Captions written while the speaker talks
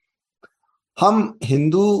हम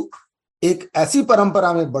हिंदू एक ऐसी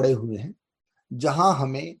परंपरा में बड़े हुए हैं जहां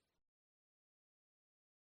हमें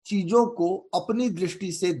चीजों को अपनी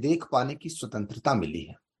दृष्टि से देख पाने की स्वतंत्रता मिली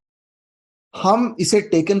है। हम इसे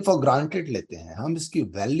टेकन फॉर ग्रांटेड लेते हैं, हम इसकी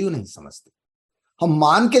वैल्यू नहीं समझते। हम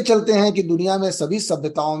मान के चलते हैं कि दुनिया में सभी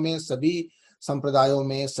सभ्यताओं में, सभी संप्रदायों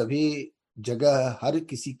में, सभी जगह हर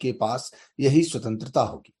किसी के पास यही स्वतंत्रता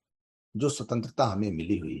होगी जो स्वतंत्रता हमें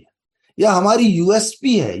मिली हुई है। यह हमारी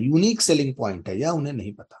यूएसपी है, यूनिक सेलिंग पॉइंट है। यह उन्हें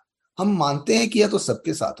नहीं पता। हम मानते हैं कि यह तो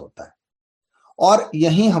सबके साथ होता है और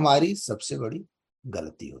यही हमारी सबसे बड़ी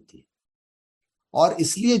गलती होती है। और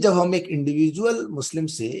इसलिए जब हम एक इंडिविजुअल मुस्लिम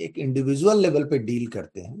से एक इंडिविजुअल लेवल पे डील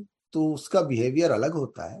करते हैं तो उसका बिहेवियर अलग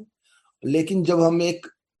होता है। लेकिन जब हम एक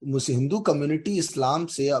हिंदू कम्युनिटी इस्लाम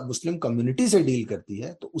से या मुस्लिम कम्युनिटी से डील करती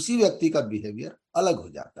है तो उसी व्यक्ति का बिहेवियर अलग हो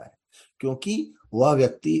जाता है, क्योंकि वह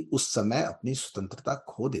व्यक्ति उस समय अपनी स्वतंत्रता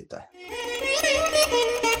खो देता है।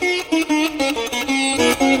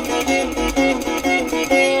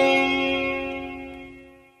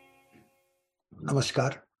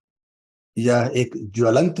 नमस्कार। यह एक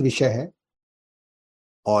ज्वलंत विषय है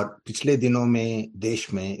और पिछले दिनों में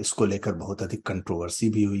देश में इसको लेकर बहुत अधिक कंट्रोवर्सी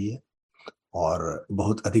भी हुई है और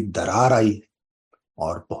बहुत अधिक दरार आई है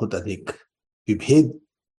और बहुत अधिक विभेद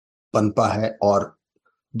पनपा है और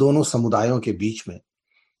दोनों समुदायों के बीच में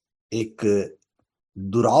एक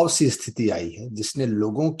दुराव सी स्थिति आई है जिसने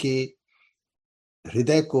लोगों के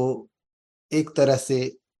हृदय को एक तरह से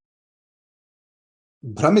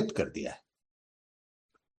भ्रमित कर दिया है।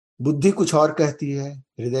 बुद्धि कुछ और कहती है,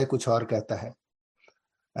 हृदय कुछ और कहता है,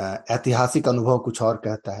 ऐतिहासिक अनुभव कुछ और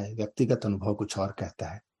कहता है, व्यक्तिगत अनुभव कुछ और कहता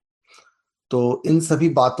है। तो इन सभी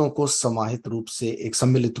बातों को समाहित रूप से, एक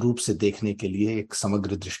सम्मिलित रूप से देखने के लिए, एक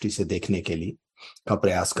समग्र दृष्टि से देखने के लिए का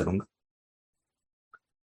प्रयास करूंगा।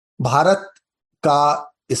 भारत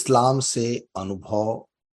का इस्लाम से अनुभव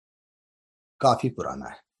काफी पुराना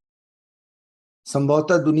है।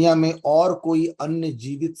 संभवतः दुनिया में और कोई अन्य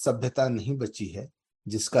जीवित सभ्यता नहीं बची है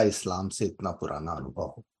जिसका इस्लाम से इतना पुराना अनुभव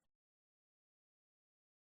हो।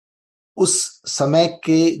 उस समय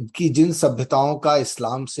की जिन सभ्यताओं का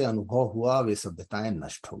इस्लाम से अनुभव हुआ वे सभ्यताएं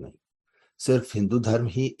नष्ट हो गई। सिर्फ हिंदू धर्म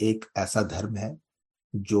ही एक ऐसा धर्म है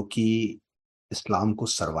जो कि इस्लाम को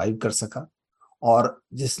सरवाइव कर सका और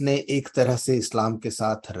जिसने एक तरह से इस्लाम के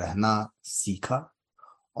साथ रहना सीखा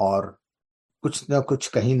और कुछ न कुछ,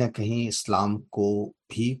 कहीं ना कहीं इस्लाम को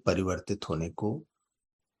भी परिवर्तित होने को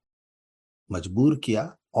मजबूर किया।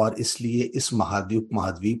 और इसलिए इस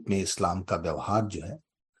महाद्वीप में इस्लाम का व्यवहार जो है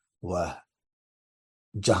वह,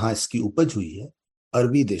 जहां इसकी उपज हुई है,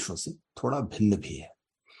 अरबी देशों से थोड़ा भिन्न भी है।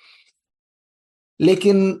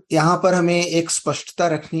 लेकिन यहां पर हमें एक स्पष्टता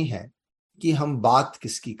रखनी है कि हम बात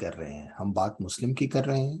किसकी कर रहे हैं। हम बात मुस्लिम की कर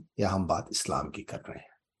रहे हैं या हम बात इस्लाम की कर रहे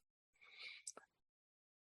हैं।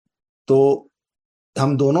 तो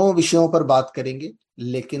हम दोनों विषयों पर बात करेंगे,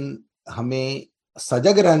 लेकिन हमें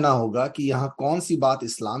सजग रहना होगा कि यहाँ कौन सी बात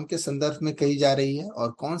इस्लाम के संदर्भ में कही जा रही है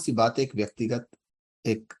और कौन सी बात एक व्यक्तिगत,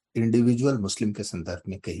 एक इंडिविजुअल मुस्लिम के संदर्भ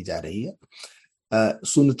में कही जा रही है।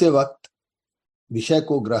 सुनते वक्त, विषय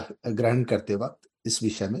को ग्रहण करते वक्त इस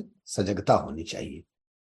विषय में सजगता होनी चाहिए।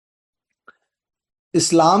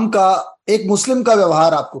 इस्लाम का, एक मुस्लिम का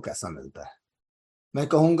व्यवहार आपको कैसा मिलता है? मैं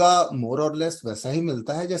कहूंगा मोर और लेस वैसा ही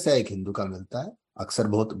मिलता है जैसा एक हिंदू का मिलता है, अक्सर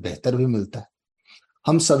बहुत बेहतर भी मिलता है।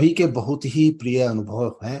 हम सभी के बहुत ही प्रिय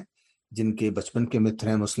अनुभव हैं, जिनके बचपन के मित्र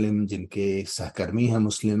हैं मुस्लिम, जिनके सहकर्मी हैं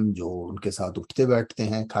मुस्लिम, जो उनके साथ उठते बैठते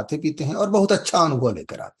हैं, खाते पीते हैं और बहुत अच्छा अनुभव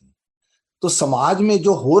लेकर आते हैं। तो समाज में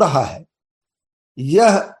जो हो रहा है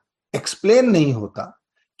यह एक्सप्लेन नहीं होता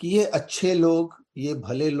कि ये अच्छे लोग, ये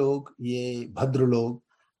भले लोग, ये भद्र लोग,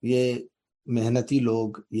 ये मेहनती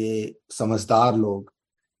लोग, ये समझदार लोग,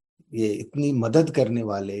 ये इतनी मदद करने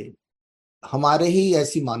वाले, हमारे ही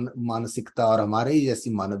ऐसी मानसिकता और हमारे ही जैसी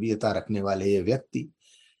मानवीयता रखने वाले ये व्यक्ति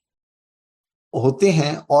होते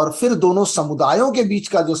हैं, और फिर दोनों समुदायों के बीच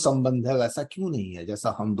का जो संबंध है वैसा क्यों नहीं है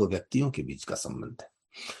जैसा हम दो व्यक्तियों के बीच का संबंध है।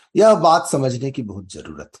 यह बात समझने की बहुत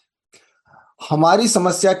जरूरत है। हमारी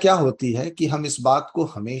समस्या क्या होती है कि हम इस बात को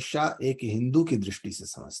हमेशा एक हिंदू की दृष्टि से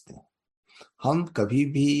समझते हैं। हम कभी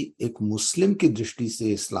भी एक मुस्लिम की दृष्टि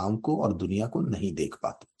से इस्लाम को और दुनिया को नहीं देख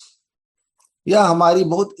पाते। यह हमारी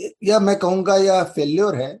बहुत, यह मैं कहूंगा यह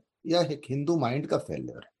फेल्योर है, यह एक हिंदू माइंड का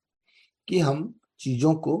फेल्योर है कि हम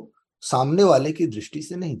चीजों को सामने वाले की दृष्टि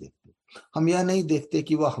से नहीं देखते। हम यह नहीं देखते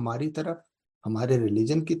कि वह हमारी तरफ, हमारे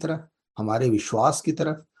रिलीजन की तरफ, हमारे विश्वास की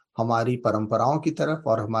तरफ, हमारी परंपराओं की तरफ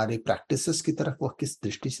और हमारे प्रैक्टिसेस की तरफ वह किस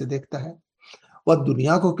दृष्टि से देखता है, वह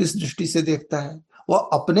दुनिया को किस दृष्टि से देखता है, वह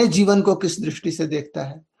अपने जीवन को किस दृष्टि से देखता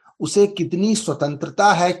है, उसे कितनी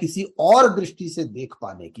स्वतंत्रता है किसी और दृष्टि से देख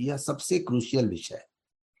पाने की। यह सबसे क्रूशियल विषय है।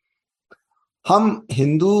 हम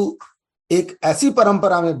हिंदू एक ऐसी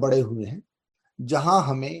परंपरा में बड़े हुए हैं जहां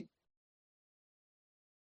हमें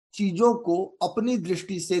चीजों को अपनी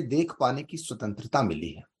दृष्टि से देख पाने की स्वतंत्रता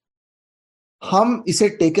मिली है। हम इसे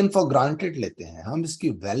टेकन फॉर ग्रांटेड लेते हैं, हम इसकी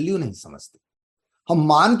वैल्यू नहीं समझते। हम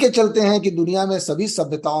मान के चलते हैं कि दुनिया में सभी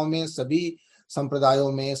सभ्यताओं में, सभी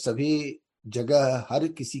संप्रदायों में, सभी जगह हर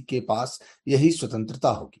किसी के पास यही स्वतंत्रता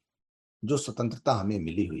होगी जो स्वतंत्रता हमें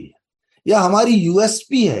मिली हुई है। यह हमारी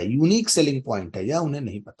यूएसपी है, यूनिक सेलिंग पॉइंट है। यह उन्हें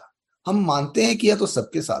नहीं पता। हम मानते हैं कि यह तो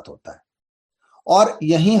सबके साथ होता है, और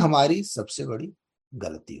यही हमारी सबसे बड़ी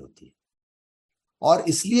गलती होती है। और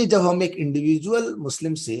इसलिए जब हम एक इंडिविजुअल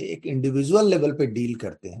मुस्लिम से एक इंडिविजुअल लेवल पे डील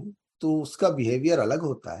करते हैं तो उसका बिहेवियर अलग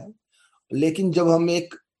होता है। लेकिन जब हम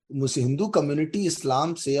एक हिंदू कम्युनिटी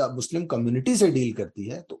इस्लाम से या मुस्लिम कम्युनिटी से डील करती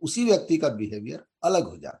है तो उसी व्यक्ति का बिहेवियर अलग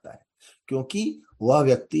हो जाता है, क्योंकि वह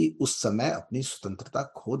व्यक्ति उस समय अपनी स्वतंत्रता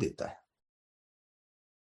खो देता है।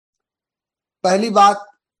 पहली बात,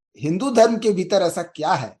 हिंदू धर्म के भीतर ऐसा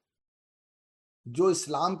क्या है जो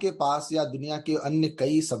इस्लाम के पास या दुनिया के अन्य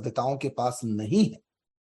कई सभ्यताओं के पास नहीं है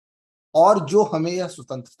और जो हमें यह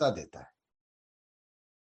स्वतंत्रता देता है?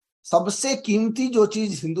 सबसे कीमती जो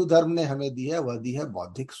चीज हिंदू धर्म ने हमें दी है वह दी है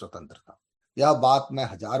बौद्धिक स्वतंत्रता। यह बात मैं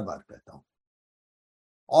 1000 बार कहता हूं।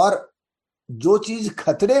 और जो चीज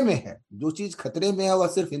खतरे में है, जो चीज खतरे में है वह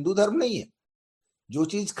सिर्फ हिंदू धर्म नहीं है। जो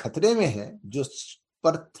चीज खतरे में है, जो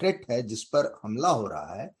पर थ्रेट है, जिस पर हमला हो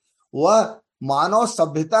रहा है, वह मानव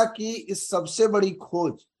सभ्यता की इस सबसे बड़ी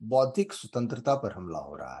खोज बौद्धिक स्वतंत्रता पर हमला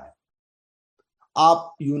हो रहा है।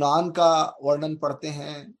 आप यूनान का वर्णन पढ़ते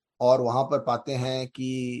हैं और वहां पर पाते हैं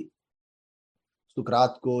कि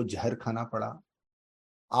सुकरात को जहर खाना पड़ा।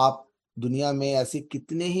 आप दुनिया में ऐसे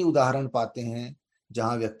कितने ही उदाहरण पाते हैं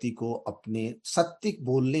जहां व्यक्ति को अपने सत्य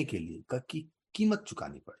बोलने के लिए की कीमत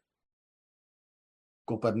चुकानी पड़ी।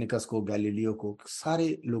 कोपरनिकस को, गैलीलियो को,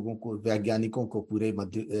 सारे लोगों को, वैज्ञानिकों को पूरे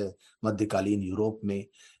मध्यकालीन यूरोप में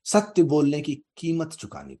सत्य बोलने की कीमत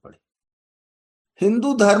चुकानी पड़ी।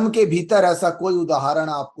 हिंदू धर्म के भीतर ऐसा कोई उदाहरण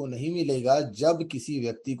आपको नहीं मिलेगा जब किसी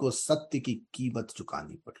व्यक्ति को सत्य की कीमत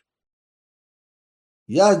चुकानी पड़ी।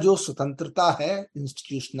 यह जो स्वतंत्रता है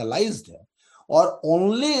इंस्टीट्यूशनलाइज्ड है, और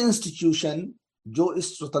ओनली इंस्टीट्यूशन जो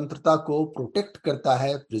इस स्वतंत्रता को प्रोटेक्ट करता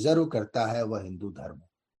है, प्रिजर्व करता है, वह हिंदू धर्म है।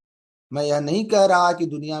 मैं यह नहीं कह रहा कि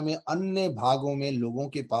दुनिया में अन्य भागों में लोगों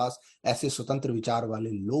के पास ऐसे स्वतंत्र विचार वाले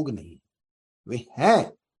लोग नहीं, वे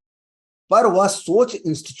हैं, पर वह सोच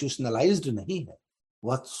इंस्टीट्यूशनलाइज्ड नहीं है।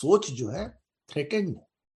 वह सोच जो है थ्रेटेंड है।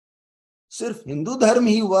 सिर्फ हिंदू धर्म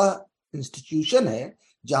ही वह इंस्टीट्यूशन है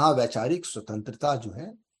जहां वैचारिक स्वतंत्रता जो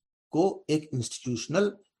है को एक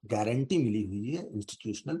इंस्टीट्यूशनल गारंटी मिली हुई है,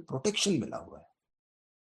 इंस्टीट्यूशनल प्रोटेक्शन मिला हुआ है।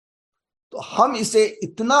 तो हम इसे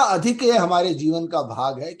इतना अधिक है, हमारे जीवन का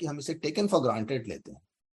भाग है कि हम इसे टेकन फॉर ग्रांटेड लेते हैं।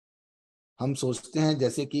 हम सोचते हैं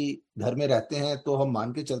जैसे कि घर में रहते हैं तो हम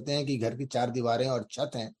मान के चलते हैं कि घर की 4 दीवारें और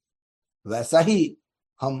छत हैं, वैसा ही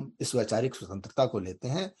हम इस वैचारिक स्वतंत्रता को लेते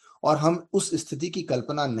हैं। और हम उस स्थिति की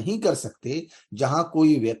कल्पना नहीं कर सकते जहां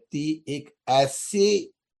कोई व्यक्ति एक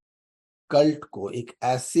ऐसे कल्ट को, एक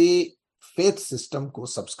ऐसे फेथ सिस्टम को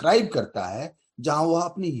सब्सक्राइब करता है जहां वह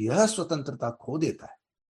अपनी यह स्वतंत्रता खो देता है।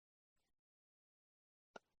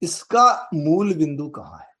 इसका मूल बिंदु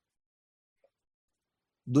कहां है?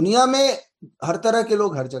 दुनिया में हर तरह के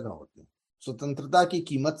लोग हर जगह होते हैं। स्वतंत्रता की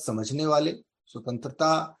कीमत समझने वाले,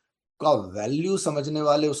 स्वतंत्रता का वैल्यू समझने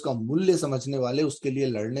वाले, उसका मूल्य समझने वाले, उसके लिए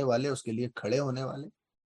लड़ने वाले, उसके लिए खड़े होने वाले,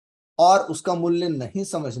 और उसका मूल्य नहीं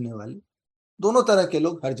समझने वाले, दोनों तरह के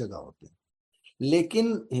लोग हर जगह होते हैं।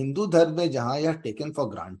 लेकिन हिंदू धर्म में जहां यह टेकन फॉर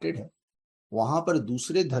ग्रांटेड है, वहां पर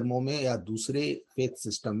दूसरे धर्मों में या दूसरे फेथ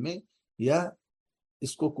सिस्टम में यह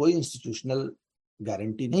इसको कोई इंस्टीट्यूशनल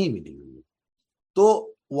गारंटी नहीं मिली हुई है।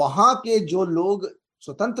 तो वहां के जो लोग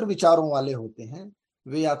स्वतंत्र विचारों वाले होते हैं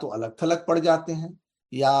वे या तो अलग थलग पड़ जाते हैं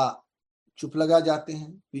या चुप लगा जाते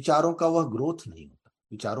हैं। विचारों का वह ग्रोथ नहीं होता,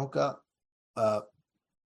 विचारों का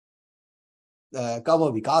वह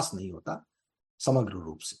विकास नहीं होता समग्र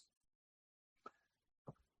रूप से।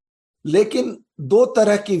 लेकिन 2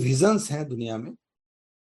 तरह की विजन्स हैं दुनिया में।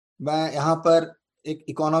 मैं यहां पर एक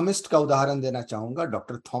इकोनॉमिस्ट का उदाहरण देना चाहूंगा।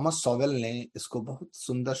 डॉक्टर थॉमस सॉवेल ने इसको बहुत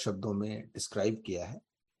सुंदर शब्दों में डिस्क्राइब किया है,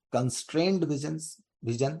 constrained vision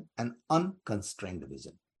and unconstrained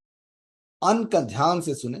vision. ध्यान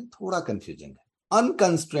से सुने, थोड़ा कंफ्यूजिंग है।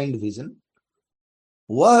 अनकंस्ट्रेन्ड विजन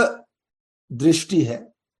वह दृष्टि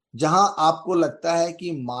है जहां आपको लगता है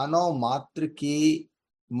कि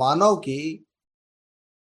मानव की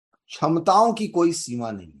क्षमताओं की कोई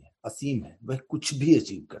सीमा नहीं है, असीम है, वह कुछ भी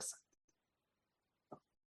अचीव कर सकता है।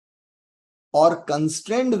 और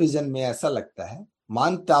कंस्ट्रेन्ड विजन में ऐसा लगता है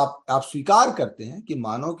मानते आप स्वीकार करते हैं कि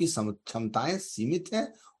मानव की क्षमताएं सीमित हैं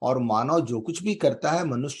और मानव जो कुछ भी करता है,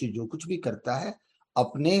 मनुष्य जो कुछ भी करता है,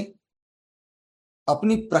 अपने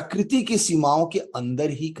अपनी प्रकृति की सीमाओं के अंदर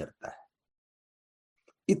ही करता है।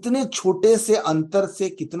 इतने छोटे से अंतर से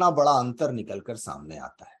कितना बड़ा अंतर निकलकर सामने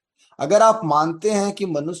आता है। अगर आप मानते हैं कि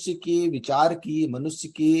मनुष्य के विचार की, मनुष्य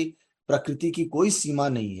की प्रकृति की कोई सीमा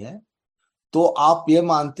नहीं है, तो आप ये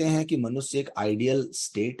मानते हैं कि मनुष्य एक आइडियल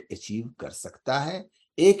स्टेट अचीव कर सकता है।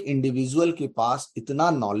 एक इंडिविजुअल के पास इतना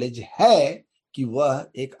नॉलेज है कि वह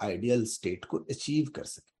एक आइडियल स्टेट को अचीव कर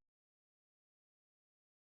सके।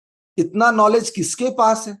 इतना नॉलेज किसके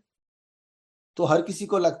पास है? तो हर किसी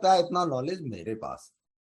को लगता है इतना नॉलेज मेरे पास है,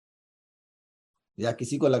 या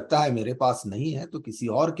किसी को लगता है मेरे पास नहीं है तो किसी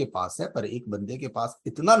और के पास है। पर एक बंदे के पास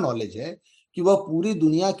इतना नॉलेज है कि वह पूरी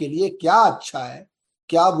दुनिया के लिए क्या अच्छा है,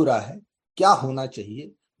 क्या बुरा है, क्या होना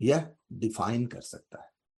चाहिए, यह डिफाइन कर सकता है।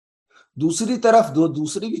 दूसरी तरफ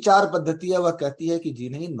दूसरी विचार पद्धति है, वह कहती है कि जी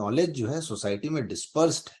नहीं, नॉलेज जो है सोसाइटी में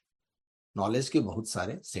डिस्पर्स्ड है। नॉलेज के बहुत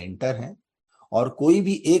सारे सेंटर हैं और कोई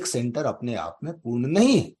भी एक सेंटर अपने आप में पूर्ण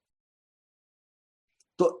नहीं है।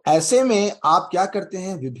 तो ऐसे में आप क्या करते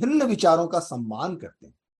हैं? विभिन्न विचारों का सम्मान करते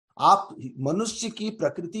हैं। आप मनुष्य की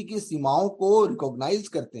प्रकृति की सीमाओं को रिकॉग्नाइज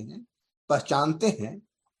करते हैं, पहचानते हैं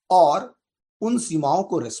और उन सीमाओं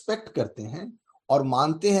को रिस्पेक्ट करते हैं और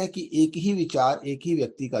मानते हैं कि एक ही विचार, एक ही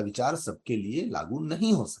व्यक्ति का विचार सबके लिए लागू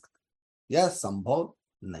नहीं हो सकता, यह संभव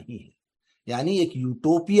नहीं है। यानी एक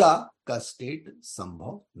यूटोपिया का स्टेट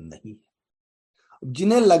संभव नहीं है।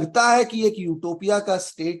 जिन्हें लगता है कि एक यूटोपिया का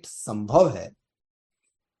स्टेट संभव है,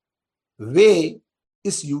 वे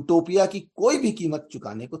इस यूटोपिया की कोई भी कीमत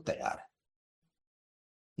चुकाने को तैयार है।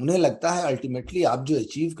 उन्हें लगता है अल्टीमेटली आप जो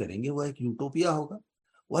अचीव करेंगे वह एक यूटोपिया होगा,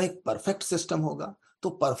 वह एक परफेक्ट सिस्टम होगा। तो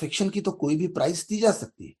परफेक्शन की तो कोई भी प्राइस दी जा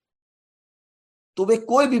सकती है, तो वे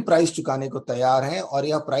कोई भी प्राइस चुकाने को तैयार हैं। और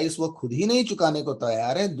यह प्राइस वह खुद ही नहीं चुकाने को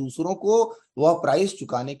तैयार है, दूसरों को वह प्राइस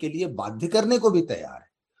चुकाने के लिए बाध्य करने को भी तैयार है।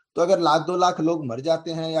 तो अगर 1,00,000-2,00,000 लोग मर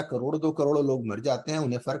जाते हैं या करोड़ 2 करोड़ लोग मर जाते हैं,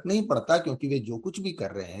 उन्हें फर्क नहीं पड़ता, क्योंकि वे जो कुछ भी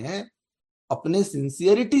कर रहे हैं अपने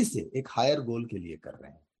सिंसियरिटी से एक हायर गोल के लिए कर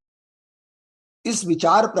रहे हैं। इस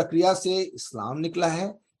विचार प्रक्रिया से इस्लाम निकला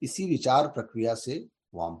है, इसी विचार प्रक्रिया से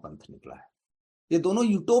वामपंथ निकला है। ये दोनों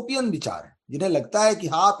यूटोपियन विचार हैं, जिन्हें लगता है कि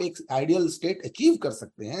हाँ, आप एक आइडियल स्टेट अचीव कर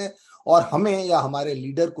सकते हैं और हमें या हमारे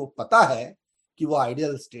लीडर को पता है कि वो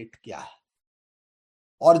आइडियल स्टेट क्या है।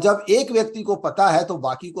 और जब एक व्यक्ति को पता है तो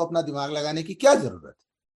बाकी को अपना दिमाग लगाने की क्या जरूरत है?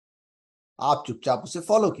 आप चुपचाप उसे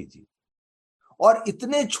फॉलो कीजिए। और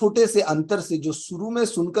इतने छोटे से अंतर से, जो शुरू में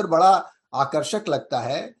सुनकर बड़ा आकर्षक लगता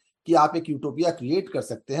है कि आप एक यूटोपिया क्रिएट कर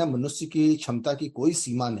सकते हैं, मनुष्य की क्षमता की कोई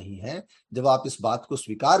सीमा नहीं है, जब आप इस बात को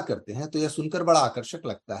स्वीकार करते हैं तो यह सुनकर बड़ा आकर्षक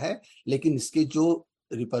लगता है। लेकिन इसके जो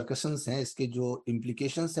रिपरकशंस हैं, इसके जो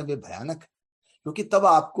इम्प्लीकेशंस हैं, वे भयानक है। क्योंकि तब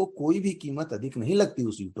आपको कोई भी कीमत अधिक नहीं लगती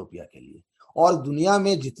उस यूटोपिया के लिए। और दुनिया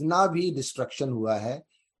में जितना भी डिस्ट्रक्शन हुआ है,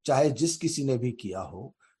 चाहे जिस किसी ने भी किया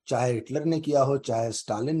हो, चाहे हिटलर ने किया हो, चाहे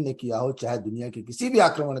स्टालिन ने किया हो, चाहे दुनिया के किसी भी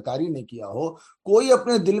आक्रमणकारी ने किया हो, कोई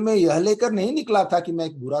अपने दिल में यह लेकर नहीं निकला था कि मैं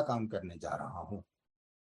एक बुरा काम करने जा रहा हूं।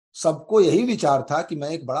 सबको यही विचार था कि मैं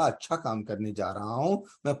एक बड़ा अच्छा काम करने जा रहा हूं,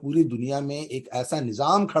 मैं पूरी दुनिया में एक ऐसा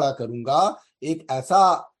निजाम खड़ा करूंगा, एक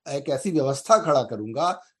ऐसी व्यवस्था खड़ा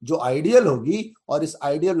करूंगा जो आइडियल होगी, और इस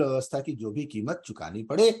आइडियल व्यवस्था की जो भी कीमत चुकानी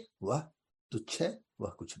पड़े वह तुच्छ है, वह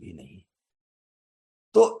कुछ भी नहीं।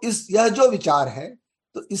 तो यह जो विचार है,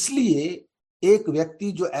 तो इसलिए एक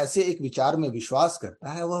व्यक्ति जो ऐसे एक विचार में विश्वास करता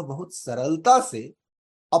है, वह बहुत सरलता से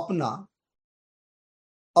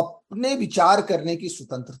अपने विचार करने की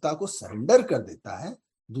स्वतंत्रता को सरेंडर कर देता है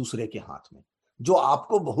दूसरे के हाथ में। जो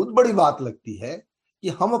आपको बहुत बड़ी बात लगती है कि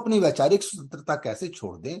हम अपनी वैचारिक स्वतंत्रता कैसे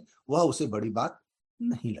छोड़ दें, वह उसे बड़ी बात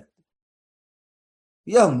नहीं लगती।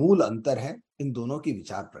 यह मूल अंतर है इन दोनों की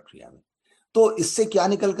विचार प्रक्रिया में। तो इससे क्या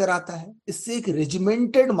निकल कर आता है? इससे एक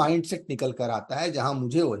रेजिमेंटेड माइंडसेट निकल कर आता है, जहां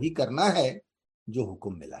मुझे वही करना है जो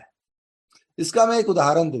हुक्म मिला है। इसका मैं एक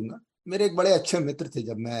उदाहरण दूंगा। मेरे एक बड़े अच्छे मित्र थे,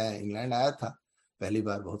 जब मैं इंग्लैंड आया था पहली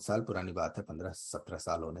बार, बहुत साल पुरानी बात है, 15-17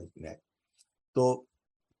 साल होने गए। तो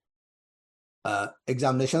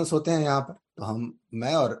एग्जामिनेशंस होते हैं यहाँ पर, तो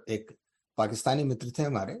मैं और एक पाकिस्तानी मित्र थे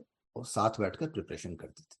हमारे, वो साथ बैठकर प्रिपरेशन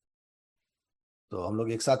करते थे। तो हम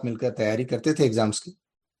लोग एक साथ मिलकर तैयारी करते थे एग्जाम्स की।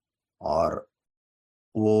 और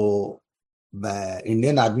वो, मैं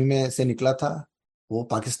इंडियन आर्मी में से निकला था, वो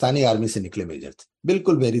पाकिस्तानी आर्मी से निकले मेजर थे,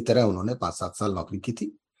 बिल्कुल मेरी तरह उन्होंने 5-7 साल नौकरी की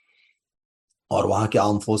थी और वहां के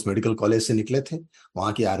आर्म फोर्स मेडिकल कॉलेज से निकले थे,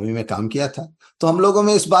 वहां की आर्मी में काम किया था। तो हम लोगों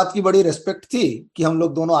में इस बात की बड़ी रिस्पेक्ट थी कि हम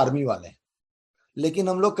लोग दोनों आर्मी वाले हैं, लेकिन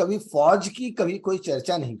हम लोग कभी फौज की कभी कोई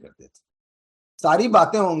चर्चा नहीं करते थे। सारी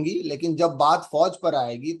बातें होंगी, लेकिन जब बात फौज पर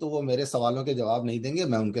आएगी तो वो मेरे सवालों के जवाब नहीं देंगे,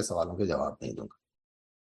 मैं उनके सवालों के जवाब नहीं दूंगा।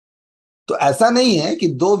 तो ऐसा नहीं है कि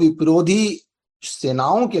दो विरोधी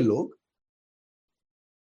सेनाओं के लोग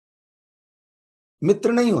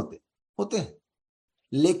मित्र नहीं होते, होते हैं,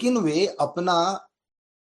 लेकिन वे अपना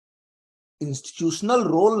इंस्टीट्यूशनल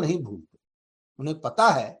रोल नहीं भूलते। उन्हें पता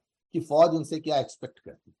है कि फौज उनसे क्या एक्सपेक्ट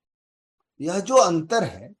करती है। यह जो अंतर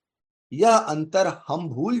है, यह अंतर हम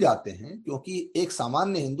भूल जाते हैं, क्योंकि एक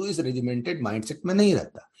सामान्य हिंदू इस रेजिमेंटेड माइंडसेट में नहीं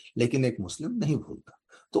रहता, लेकिन एक मुस्लिम नहीं भूलता।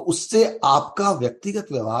 तो उससे आपका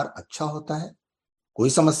व्यक्तिगत व्यवहार अच्छा होता है, कोई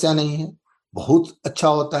समस्या नहीं है, बहुत अच्छा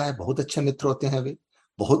होता है, बहुत अच्छे मित्र होते हैं वे,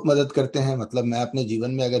 बहुत मदद करते हैं। मतलब मैं अपने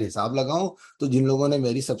जीवन में अगर हिसाब लगाऊं तो जिन लोगों ने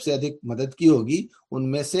मेरी सबसे अधिक मदद की होगी,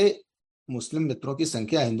 उनमें से मुस्लिम मित्रों की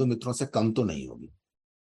संख्या हिंदू मित्रों से कम तो नहीं होगी,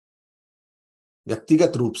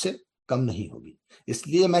 व्यक्तिगत रूप से कम नहीं होगी।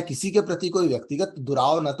 इसलिए मैं किसी के प्रति कोई व्यक्तिगत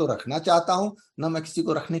दुराव न तो रखना चाहता हूं, न मैं किसी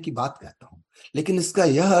को रखने की बात कहता हूं। लेकिन इसका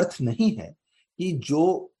यह अर्थ नहीं है कि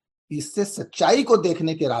जो इससे सच्चाई को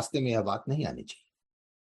देखने के रास्ते में यह बात नहीं आनी चाहिए।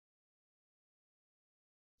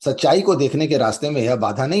 सच्चाई को देखने के रास्ते में यह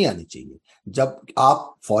बाधा नहीं आनी चाहिए। जब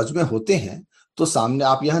आप फौज में होते हैं तो सामने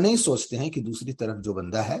आप यह नहीं सोचते हैं कि दूसरी तरफ जो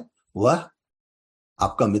बंदा है वह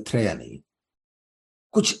आपका मित्र है या नहीं।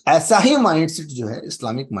 कुछ ऐसा ही माइंडसेट जो है,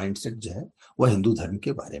 इस्लामिक माइंडसेट जो है, वह हिंदू धर्म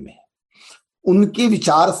के बारे में है। उनके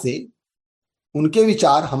विचार से, उनके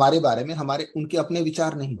विचार हमारे बारे में, हमारे उनके अपने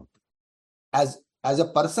विचार नहीं होते। एज एज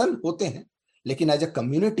अ पर्सन होते हैं, लेकिन as a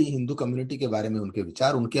community, Hindu community के बारे में उनके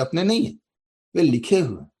विचार उनके अपने नहीं है, वे लिखे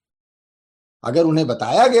हुए हैं। अगर उन्हें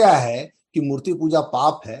बताया गया है कि मूर्ति पूजा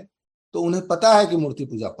पाप है, तो उन्हें पता है कि मूर्ति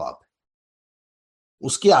पूजा पाप है,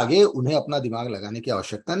 उसके आगे उन्हें अपना दिमाग लगाने की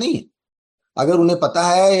आवश्यकता नहीं है। अगर उन्हें पता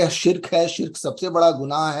है यह शिर्क है, शिर्क सबसे बड़ा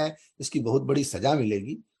गुनाह है, इसकी बहुत बड़ी सजा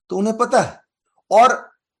मिलेगी, तो उन्हें पता है। और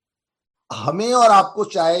हमें और आपको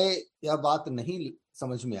चाहे यह बात नहीं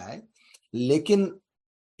समझ में आए, लेकिन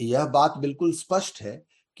यह बात बिल्कुल स्पष्ट है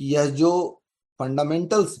कि यह जो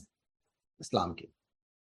फंडामेंटल्स हैं इस्लाम के,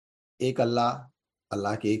 एक अल्लाह,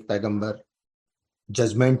 अल्लाह के एक पैगंबर,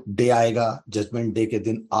 जजमेंट डे आएगा, जजमेंट डे के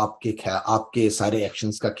दिन आपके सारे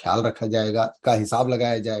एक्शंस का ख्याल रखा जाएगा, का हिसाब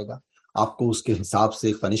लगाया जाएगा, आपको उसके हिसाब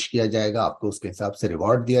से पनिश किया जाएगा, आपको उसके हिसाब से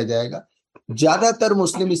रिवॉर्ड दिया जाएगा। ज्यादातर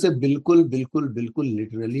मुस्लिम इसे बिल्कुल बिल्कुल बिल्कुल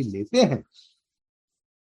लिटरली लेते हैं,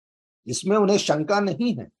 इसमें उन्हें शंका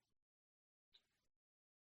नहीं है।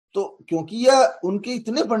 तो क्योंकि यह उनके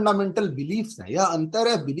इतने फंडामेंटल बिलीफ्स हैं, यह अंतर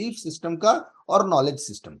है बिलीफ सिस्टम का और नॉलेज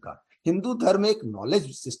सिस्टम का। हिंदू धर्म एक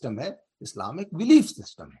नॉलेज सिस्टम है, इस्लाम एक बिलीफ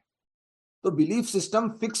सिस्टम है। तो बिलीफ सिस्टम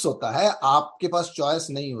फिक्स होता है, आपके पास चॉइस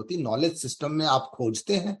नहीं होती। नॉलेज सिस्टम में आप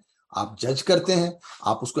खोजते हैं, आप जज करते हैं,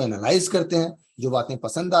 आप उसको एनालाइज करते हैं, जो बातें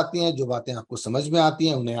पसंद आती हैं, जो बातें आपको समझ में आती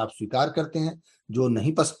हैं, उन्हें आप स्वीकार करते हैं, जो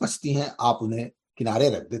नहीं पसती हैं आप उन्हें किनारे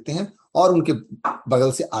रख देते हैं और उनके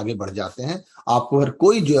बगल से आगे बढ़ जाते हैं। आपको हर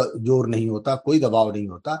कोई जोर नहीं होता, कोई दबाव नहीं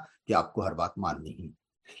होता कि आपको हर बात माननी ही।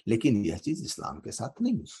 लेकिन यह चीज इस्लाम के साथ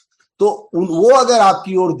नहीं है। तो वो अगर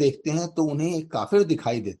आपकी ओर देखते हैं तो उन्हें एक काफिर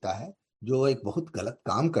दिखाई देता है, जो एक बहुत गलत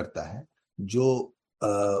काम करता है, जो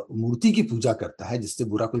मूर्ति की पूजा करता है, जिससे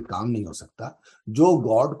बुरा कोई काम नहीं हो सकता, जो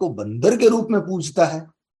गॉड को बंदर के रूप में पूजता है,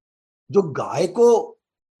 जो गाय को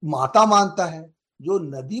माता मानता है, जो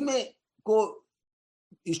नदी में को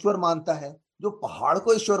ईश्वर मानता है, जो पहाड़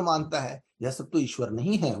को ईश्वर मानता है। यह सब तो ईश्वर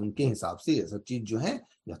नहीं है उनके हिसाब से। यह सब चीज जो है,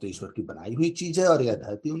 यह तो ईश्वर की बनाई हुई चीज है और यह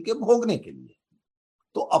धरती उनके भोगने के लिए।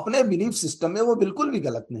 तो अपने बिलीफ सिस्टम में वो बिल्कुल भी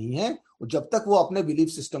गलत नहीं है। जब तक वो अपने बिलीफ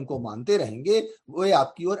सिस्टम को मानते रहेंगे, वो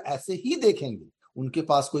आपकी ओर ऐसे ही देखेंगे, उनके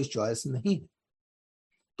पास कोई चॉइस नहीं है।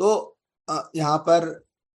 तो यहाँ पर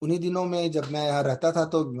उन्हीं दिनों में जब मैं यहाँ रहता था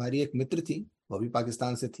तो हमारी एक मित्र थी, वो भी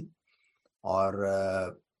पाकिस्तान से थी, और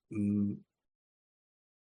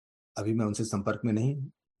अभी मैं उनसे संपर्क में नहीं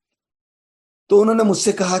हूँ। तो उन्होंने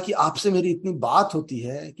मुझसे कहा कि आपसे मेरी इतनी बात होती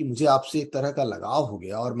है कि मुझे आपसे एक तरह का लगाव हो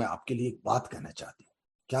गया और मैं आपके लिए एक बात कहना चाहती हूँ।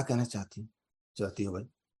 क्या कहना चाहती हो भाई?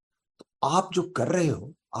 आप जो कर रहे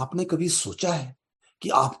हो, आपने कभी सोचा है कि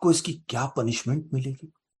आपको इसकी क्या पनिशमेंट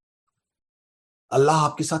मिलेगी? अल्लाह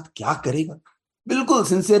आपके साथ क्या करेगा? बिल्कुल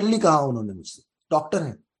सिंसियरली कहा उन्होंने मुझसे। डॉक्टर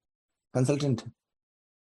हैं, कंसल्टेंट हैं।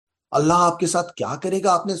 अल्लाह आपके साथ क्या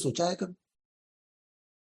करेगा, आपने सोचा है कभी?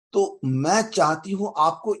 तो मैं चाहती हूं,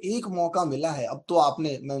 आपको एक मौका मिला है। अब तो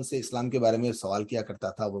आपने, मैं उनसे इस्लाम के बारे में सवाल किया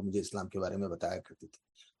करता था, वो मुझे इस्लाम के बारे में बताया करती थी,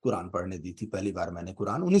 कुरान पढ़ने दी थी, पहली बार मैंने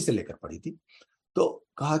कुरान उन्हीं से लेकर पढ़ी थी। तो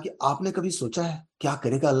कहा कि आपने कभी सोचा है क्या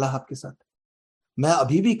करेगा अल्लाह आपके साथ? मैं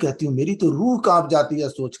अभी भी कहती हूँ, मेरी तो रूह कांप जाती है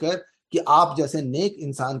सोचकर कि आप जैसे नेक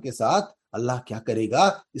इंसान के साथ अल्लाह क्या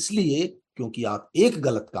करेगा। इसलिए क्योंकि आप एक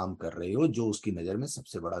गलत काम कर रहे हो जो उसकी नजर में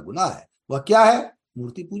सबसे बड़ा गुनाह है। वह क्या है?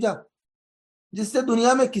 मूर्ति पूजा। जिससे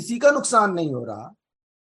दुनिया में किसी का नुकसान नहीं हो रहा,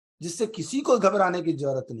 जिससे किसी को घबराने की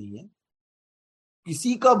जरूरत नहीं है,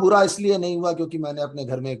 किसी का बुरा इसलिए नहीं हुआ क्योंकि मैंने अपने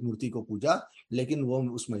घर में एक मूर्ति को पूजा, लेकिन वो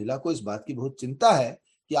उस महिला को इस बात की बहुत चिंता है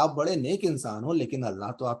कि आप बड़े नेक इंसान हो, लेकिन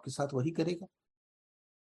अल्लाह तो आपके साथ वही करेगा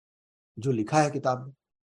जो लिखा है किताब में।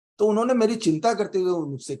 तो उन्होंने मेरी चिंता करते हुए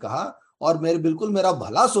मुझसे कहा, और मेरे बिल्कुल मेरा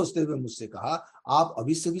भला सोचते हुए मुझसे कहा, आप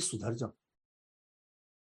अभी से भी सुधर जाओ।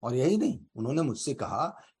 और यही नहीं, उन्होंने मुझसे कहा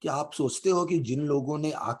कि आप सोचते हो कि जिन लोगों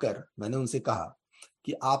ने आकर, मैंने उनसे कहा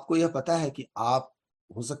कि आपको यह पता है कि आप,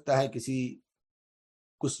 हो सकता है किसी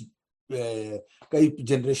कुछ कई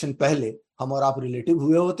जनरेशन पहले हम और आप रिलेटिव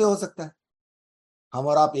हुए होते, हो सकता है हम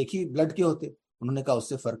और आप एक ही ब्लड के होते। उन्होंने कहा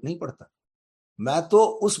उससे फर्क नहीं पड़ता, मैं तो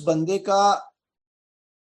उस बंदे का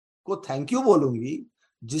को थैंक यू बोलूंगी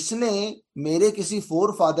जिसने मेरे किसी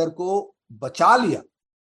फोर फादर को बचा लिया।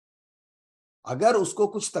 अगर उसको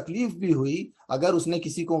कुछ तकलीफ भी हुई, अगर उसने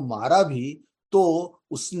किसी को मारा भी, तो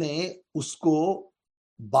उसने उसको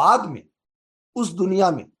बाद में उस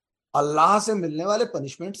दुनिया में अल्लाह से मिलने वाले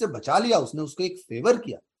पनिशमेंट से बचा लिया, उसने उसको एक फेवर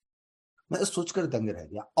किया। मैं सोचकर दंग रह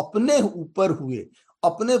गया, अपने ऊपर हुए,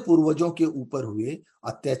 अपने पूर्वजों के ऊपर हुए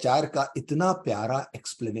अत्याचार का इतना प्यारा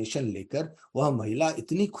एक्सप्लेनेशन लेकर वह महिला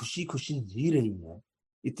इतनी खुशी खुशी जी रही है,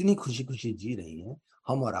 इतनी खुशी खुशी जी रही है।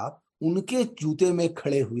 हम और आप उनके जूते में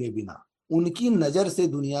खड़े हुए बिना, उनकी नजर से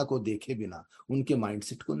दुनिया को देखे बिना उनके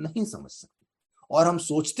माइंडसेट को नहीं समझ सकते। और हम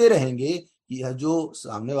सोचते रहेंगे कि यह जो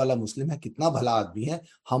सामने वाला मुस्लिम है कितना भला आदमी है,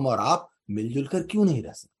 हम और आप मिलजुल कर क्यों नहीं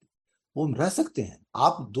रह सकते। वो रह सकते हैं,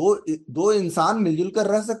 आप दो दो इंसान मिलजुल कर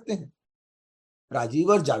रह सकते हैं, राजीव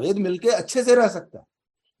और जावेद मिलके अच्छे से रह सकता है।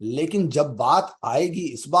 लेकिन जब बात आएगी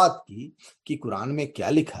इस बात की कि कुरान में क्या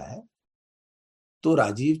लिखा है, तो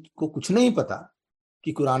राजीव को कुछ नहीं पता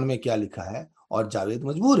कि कुरान में क्या लिखा है, और जावेद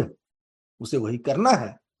मजबूर है, उसे वही करना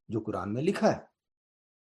है जो कुरान में लिखा है,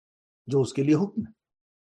 जो उसके लिए हुक्म है।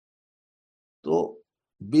 तो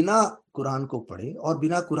बिना कुरान को पढ़े और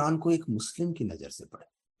बिना कुरान को एक मुस्लिम की नजर से पढ़े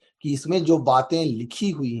कि इसमें जो बातें लिखी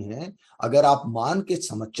हुई हैं, अगर आप मान के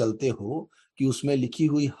समझ चलते हो कि उसमें लिखी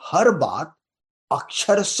हुई हर बात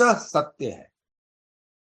अक्षरशः सत्य है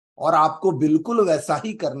और आपको बिल्कुल वैसा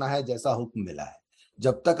ही करना है जैसा हुक्म मिला है,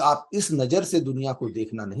 जब तक आप इस नजर से दुनिया को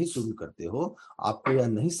देखना नहीं शुरू करते हो, आपको यह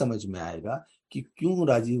नहीं समझ में आएगा कि क्यों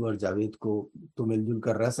राजीव और जावेद को तो मिलजुल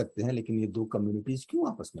कर रह सकते हैं, लेकिन ये दो कम्युनिटीज क्यों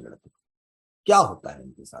आपस में लड़ते, क्या होता है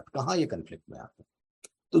इनके साथ, कहाँ ये कन्फ्लिक्ट में आते हैं।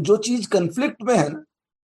 तो जो चीज कन्फ्लिक्ट में है ना,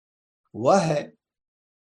 वह है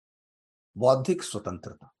बौद्धिक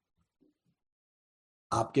स्वतंत्रता।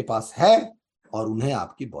 आपके पास है और उन्हें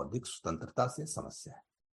आपकी बौद्धिक स्वतंत्रता से समस्या है।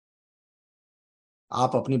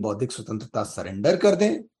 आप अपनी बौद्धिक स्वतंत्रता सरेंडर कर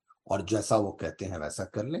दें और जैसा वो कहते हैं वैसा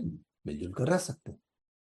कर लें, मिलजुल कर रह सकते हैं।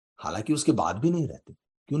 हालांकि उसके बाद भी नहीं रहते।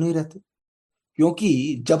 क्यों नहीं रहते?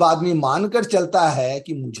 क्योंकि जब आदमी मानकर चलता है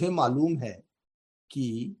कि मुझे मालूम है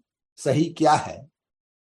कि सही क्या है,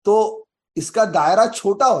 तो इसका दायरा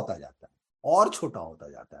छोटा होता जाता है और छोटा होता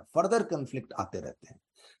जाता है, फर्दर कंफ्लिक्ट आते रहते हैं।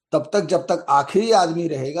 तब तक जब तक आखिरी आदमी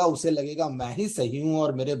रहेगा उसे लगेगा मैं ही सही हूं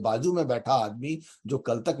और मेरे बाजू में बैठा आदमी जो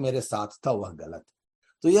कल तक मेरे साथ था वह गलत।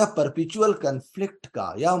 तो यह परपिचुअल कन्फ्लिक्ट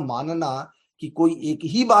का यह मानना कि कोई एक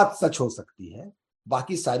ही बात सच हो सकती है,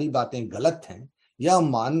 बाकी सारी बातें गलत हैं, यह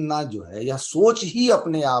मानना जो है, यह सोच ही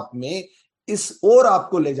अपने आप में इस ओर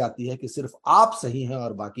आपको ले जाती है कि सिर्फ आप सही हैं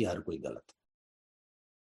और बाकी हर कोई गलत है।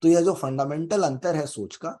 तो यह जो फंडामेंटल अंतर है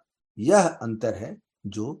सोच का, यह अंतर है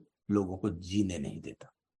जो लोगों को जीने नहीं देता।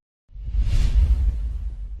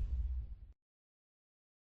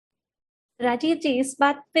 राजीव जी, इस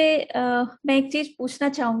बात पे मैं एक चीज पूछना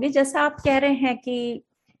चाहूंगी। जैसा आप कह रहे हैं कि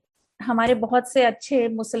हमारे बहुत से अच्छे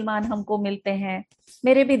मुसलमान हमको मिलते हैं,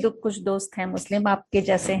 मेरे भी कुछ दोस्त हैं मुस्लिम आपके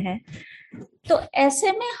जैसे हैं, तो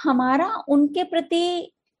ऐसे में हमारा उनके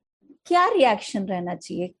प्रति क्या रिएक्शन रहना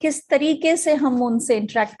चाहिए? किस तरीके से हम उनसे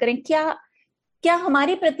इंटरेक्ट करें? क्या क्या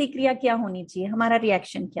हमारी प्रतिक्रिया क्या होनी चाहिए? हमारा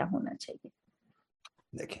रिएक्शन क्या होना चाहिए?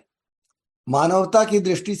 देखिए, मानवता की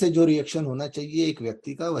दृष्टि से जो रिएक्शन होना चाहिए एक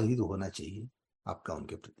व्यक्ति का, वही होना चाहिए आपका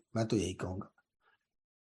उनके प्रति। मैं तो यही कहूंगा,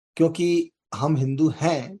 क्योंकि हम हिंदू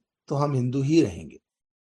हैं तो हम हिंदू ही रहेंगे,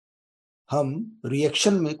 हम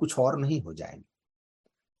रिएक्शन में कुछ और नहीं हो जाएंगे।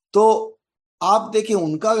 तो आप देखिए,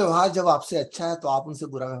 उनका व्यवहार जब आपसे अच्छा है तो आप उनसे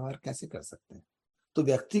बुरा व्यवहार कैसे कर सकते हैं? तो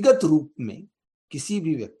व्यक्तिगत रूप में किसी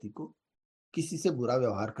भी व्यक्ति को किसी से बुरा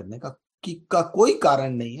व्यवहार करने का कोई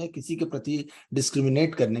कारण नहीं है, किसी के प्रति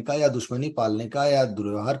डिस्क्रिमिनेट करने का या दुश्मनी पालने का या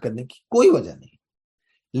दुर्व्यवहार करने की कोई वजह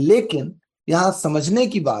नहीं। लेकिन यहां समझने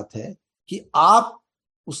की बात है कि आप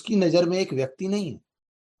उसकी नजर में एक व्यक्ति नहीं है,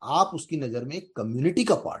 आप उसकी नजर में एक कम्युनिटी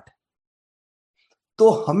का पार्ट है। तो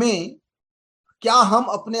हमें, क्या हम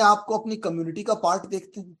अपने आप को अपनी कम्युनिटी का पार्ट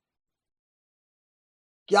देखते हैं?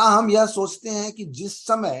 क्या हम यह सोचते हैं कि जिस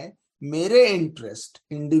समय मेरे इंटरेस्ट,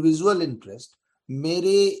 इंडिविजुअल इंटरेस्ट,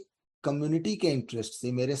 मेरे कम्युनिटी के इंटरेस्ट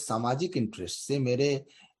से, मेरे सामाजिक इंटरेस्ट से, मेरे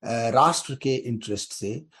राष्ट्र के इंटरेस्ट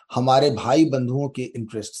से, हमारे भाई बंधुओं के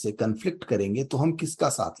इंटरेस्ट से कन्फ्लिक्ट करेंगे तो हम किसका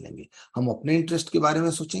साथ लेंगे? हम अपने इंटरेस्ट के बारे में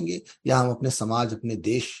सोचेंगे या हम अपने समाज, अपने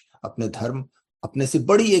देश, अपने धर्म, अपने से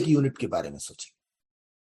बड़ी एक यूनिट के बारे में सोचेंगे?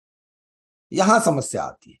 यहां समस्या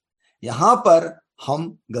आती है। यहां पर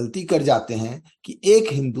हम गलती कर जाते हैं कि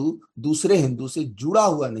एक हिंदू दूसरे हिंदू से जुड़ा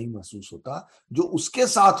हुआ नहीं महसूस होता। जो उसके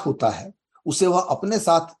साथ होता है उसे वह अपने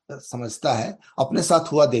साथ समझता है, अपने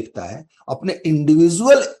साथ हुआ देखता है, अपने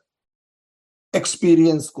इंडिविजुअल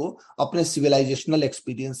एक्सपीरियंस को अपने सिविलाइजेशनल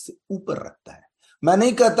एक्सपीरियंस से ऊपर रखता है। मैं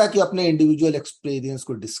नहीं कहता कि अपने इंडिविजुअल एक्सपीरियंस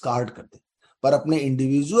को डिस्कार्ड कर दे, पर अपने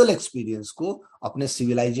इंडिविजुअल एक्सपीरियंस को अपने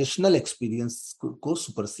सिविलाइजेशनल एक्सपीरियंस को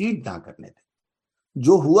सुपरसीड ना करने दे।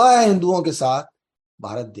 जो हुआ है हिंदुओं के साथ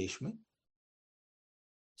भारत देश में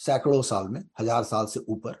सैकड़ों साल में, 1000 साल से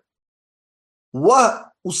ऊपर, वह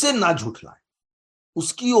उसे ना झुठलाएं,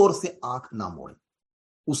 उसकी ओर से आंख ना मोड़े,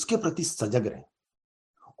 उसके प्रति सजग रहें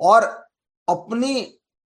और अपनी,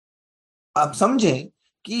 आप समझें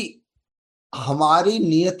कि हमारी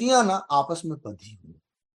नियतियां ना आपस में बंधी हुई।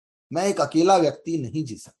 मैं एक अकेला व्यक्ति नहीं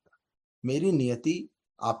जी सकता। मेरी नियति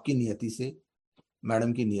आपकी नियति से,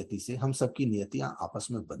 मैडम की नियति से, हम सबकी नियतियां आपस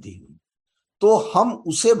में बंधी हुई। तो हम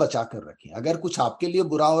उसे बचा कर रखें। अगर कुछ आपके लिए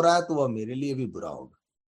बुरा हो रहा है तो वह मेरे लिए भी बुरा होगा।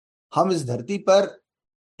 हम इस धरती पर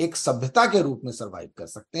एक सभ्यता के रूप में सरवाइव कर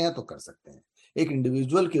सकते हैं तो कर सकते हैं, एक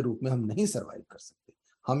इंडिविजुअल के रूप में हम नहीं सरवाइव कर सकते।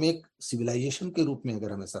 हम एक सिविलाइजेशन के रूप में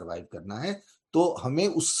अगर हमें सरवाइव करना है तो हमें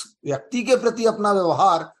उस व्यक्ति के प्रति अपना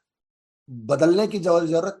व्यवहार बदलने की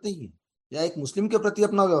जरूरत नहीं है, या एक मुस्लिम के प्रति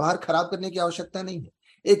अपना व्यवहार खराब करने की आवश्यकता नहीं है।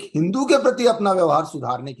 एक हिंदू के प्रति अपना व्यवहार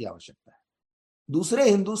सुधारने की आवश्यकता है। दूसरे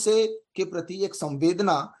हिंदू से के प्रति एक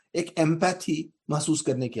संवेदना, एक एम्पैथी महसूस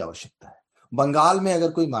करने की आवश्यकता है। बंगाल में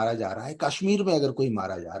अगर कोई मारा जा रहा है, कश्मीर में अगर कोई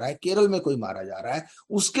मारा जा रहा है, केरल में कोई मारा जा रहा है,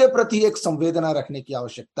 उसके प्रति एक संवेदना रखने की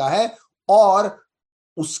आवश्यकता है और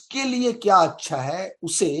उसके लिए क्या अच्छा है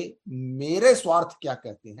उसे मेरे स्वार्थ क्या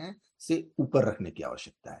कहते हैं से ऊपर रखने की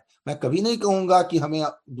आवश्यकता है। मैं कभी नहीं कहूंगा कि हमें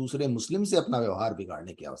दूसरे मुस्लिम से अपना व्यवहार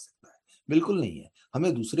बिगाड़ने की आवश्यकता है, बिल्कुल नहीं है।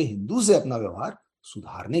 हमें दूसरे हिंदू से अपना व्यवहार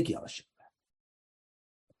सुधारने की आवश्यकता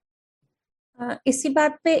है। इसी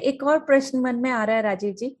बात पे एक और प्रश्न मन में आ रहा है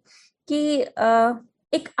राजीव जी कि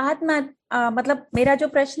एक मतलब मेरा जो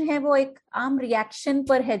प्रश्न है वो एक आम रिएक्शन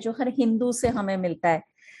पर है जो हर हिंदू से हमें मिलता है।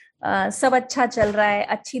 सब अच्छा चल रहा है,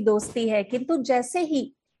 अच्छी दोस्ती है, किंतु जैसे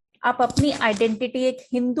ही आप अपनी आइडेंटिटी एक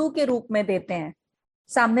हिंदू के रूप में देते हैं,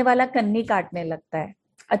 सामने वाला कन्नी काटने लगता है,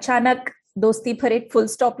 अचानक दोस्ती पर एक फुल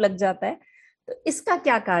स्टॉप लग जाता है। तो इसका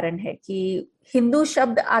क्या कारण है कि हिंदू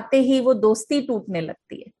शब्द आते ही वो दोस्ती टूटने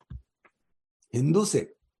लगती है? हिंदू से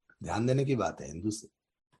ध्यान देने की बात है। हिंदू से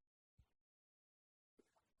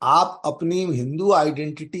आप अपनी हिंदू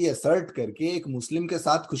आइडेंटिटी असर्ट करके एक मुस्लिम के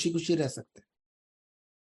साथ खुशी खुशी रह सकते हैं,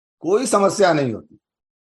 कोई समस्या नहीं होती।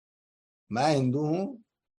 मैं हिंदू हूं,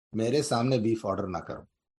 मेरे सामने बीफ ऑर्डर ना करो,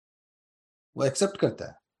 वो एक्सेप्ट करता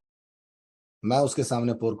है। मैं उसके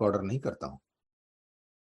सामने पोर्क ऑर्डर नहीं करता हूं,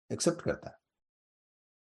 एक्सेप्ट करता है,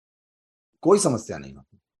 कोई समस्या नहीं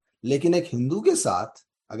होती। लेकिन एक हिंदू के साथ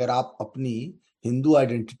अगर आप अपनी हिंदू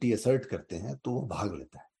आइडेंटिटी असर्ट करते हैं तो वो भाग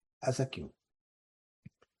लेता है। ऐसा क्यों?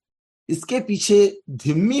 इसके पीछे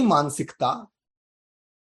धिम्मी मानसिकता,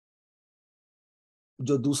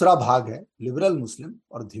 जो दूसरा भाग है लिबरल मुस्लिम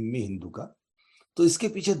और धिम्मी हिंदू का, तो इसके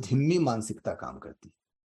पीछे धिम्मी मानसिकता काम करती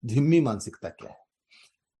है। धिम्मी मानसिकता क्या है?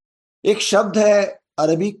 एक शब्द है,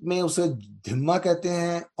 अरबिक में उसे धिम्मा कहते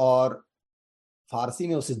हैं और फारसी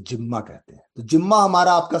में उसे जिम्मा कहते हैं। तो जिम्मा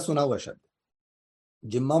हमारा आपका सुना हुआ शब्द,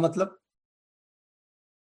 जिम्मा मतलब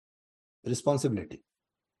रिस्पॉन्सिबिलिटी।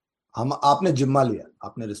 हम, आपने जिम्मा लिया,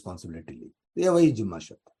 आपने रिस्पॉन्सिबिलिटी ली, तो ये वही जिम्मा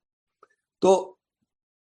शब्द है। तो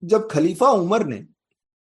जब खलीफा उमर ने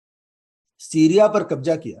सीरिया पर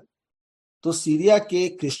कब्जा किया तो सीरिया के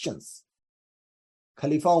क्रिश्चियंस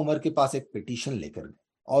खलीफा उमर के पास एक पिटीशन लेकर गए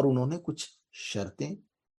और उन्होंने कुछ शर्तें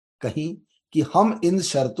कही कि हम इन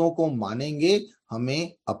शर्तों को मानेंगे,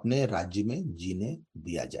 हमें अपने राज्य में जीने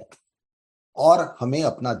दिया जाए और हमें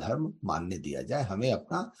अपना धर्म मानने दिया जाए, हमें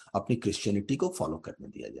अपनी क्रिश्चियनिटी को फॉलो करने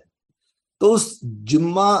दिया जाए। तो उस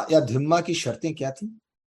जिम्मा या धिम्मा की शर्तें क्या थी?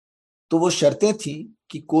 तो वो शर्तें थी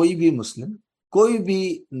कि कोई भी मुस्लिम, कोई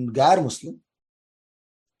भी गैर मुस्लिम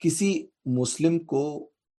किसी मुस्लिम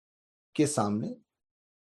को के सामने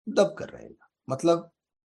दब कर रहेगा, मतलब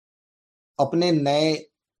अपने नए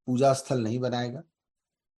पूजा स्थल नहीं बनाएगा,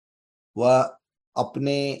 वह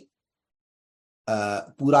अपने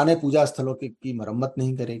पुराने पूजा स्थलों की मरम्मत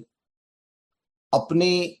नहीं करेगा,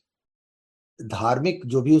 अपने धार्मिक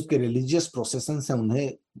जो भी उसके रिलीजियस प्रोसेशंस हैं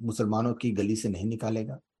उन्हें मुसलमानों की गली से नहीं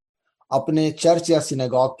निकालेगा, अपने चर्च या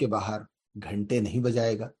सिनेगॉग के बाहर घंटे नहीं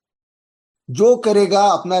बजाएगा। जो करेगा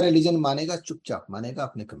अपना रिलीजन मानेगा, चुपचाप मानेगा,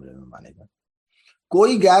 अपने कमरे में मानेगा।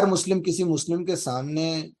 कोई गैर मुस्लिम किसी मुस्लिम के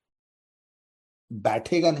सामने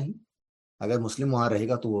बैठेगा नहीं, अगर मुस्लिम वहां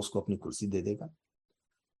रहेगा तो वो उसको अपनी कुर्सी दे देगा।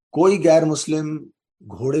 कोई गैर मुस्लिम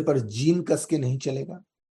घोड़े पर जीन कस के नहीं चलेगा,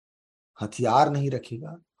 हथियार नहीं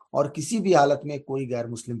रखेगा, और किसी भी हालत में कोई गैर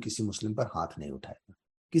मुस्लिम किसी मुस्लिम पर हाथ नहीं उठाएगा,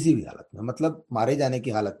 किसी भी हालत में, मतलब मारे जाने की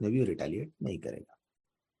हालत में भी रिटेलिएट नहीं करेगा।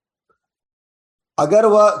 अगर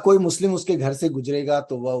वह कोई मुस्लिम उसके घर से गुजरेगा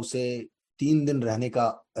तो वह उसे 3 दिन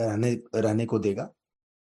रहने को देगा।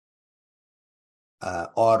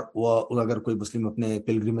 और वह अगर कोई मुस्लिम अपने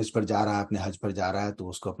पिलग्रिमेज पर जा रहा है, अपने हज पर जा रहा है, तो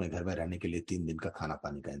उसको अपने घर में रहने के लिए 3 दिन का खाना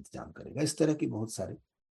पानी का इंतजाम करेगा। इस तरह की बहुत सारी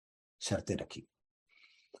शर्तें रखी।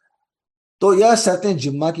 तो यह शर्तें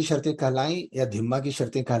जिम्मा की शर्तें कहलाई या धिम्मा की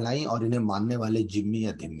शर्तें कहलाई, और इन्हें मानने वाले जिम्मी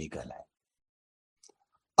या धिम्मी कहलाए।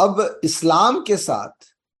 अब इस्लाम के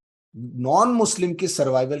साथ नॉन मुस्लिम की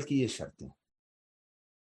सर्वाइवल की ये शर्तें,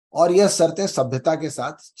 और यह शर्तें सभ्यता के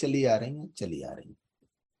साथ चली आ रही हैं।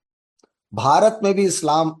 भारत में भी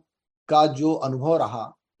इस्लाम का जो अनुभव रहा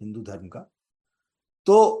हिंदू धर्म का,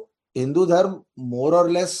 तो हिंदू धर्म मोर और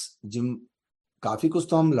लेस जिम काफी कुछ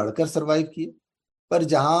तो हम लड़कर सरवाइव किए, पर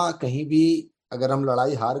जहां कहीं भी अगर हम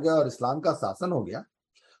लड़ाई हार गए और इस्लाम का शासन हो गया,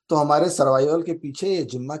 तो हमारे सर्वाइवल के पीछे ये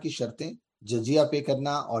जिम्मा की शर्तें, जजिया पे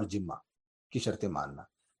करना और जिम्मा की शर्तें मानना,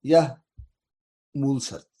 यह मूल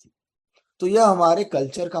शर्त थी। तो यह हमारे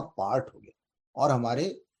कल्चर का पार्ट हो गया और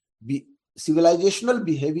हमारे सिविलाइजेशनल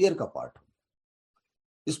बिहेवियर का पार्ट हो गया।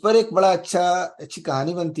 इस पर एक बड़ा अच्छी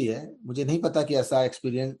कहानी बनती है। मुझे नहीं पता कि ऐसा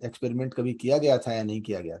एक्सपेरिमेंट कभी किया गया था या नहीं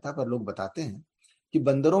किया गया था, पर लोग बताते हैं कि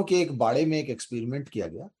बंदरों के एक बाड़े में एक एक्सपेरिमेंट किया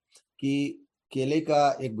गया कि केले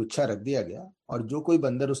का एक गुच्छा रख दिया गया, और जो कोई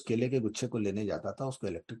बंदर उस केले के गुच्छे को लेने जाता था उसको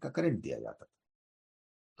इलेक्ट्रिक का करंट दिया जाता था।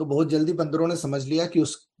 तो बहुत जल्दी बंदरों ने समझ लिया कि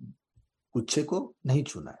उस गुच्छे को नहीं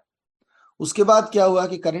छूना है। उसके बाद क्या हुआ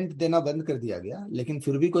कि करंट देना बंद कर दिया गया, लेकिन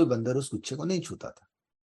फिर भी कोई बंदर उस गुच्छे को नहीं छूता था।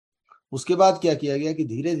 उसके बाद क्या किया गया कि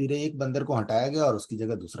धीरे धीरे एक बंदर को हटाया गया और उसकी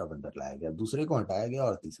जगह दूसरा बंदर लाया गया, दूसरे को हटाया गया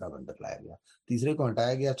और तीसरा बंदर लाया गया, तीसरे को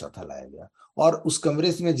हटाया गया, चौथा लाया गया, और उस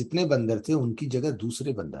कमरे में जितने बंदर थे उनकी जगह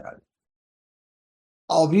दूसरे बंदर आ गए।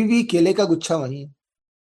 अभी भी केले का गुच्छा वही है,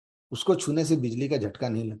 उसको छूने से बिजली का झटका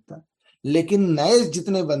नहीं लगता, लेकिन नए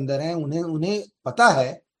जितने बंदर हैं उन्हें उन्हें पता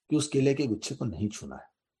है कि उस केले के गुच्छे को नहीं छूना है,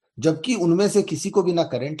 जबकि उनमें से किसी को भी ना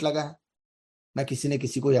करंट लगा है, ना किसी ने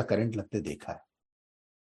किसी को या करंट लगते देखा है।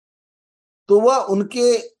 तो वह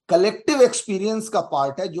उनके कलेक्टिव एक्सपीरियंस का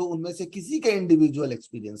पार्ट है, जो उनमें से किसी के इंडिविजुअल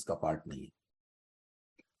एक्सपीरियंस का पार्ट नहीं है।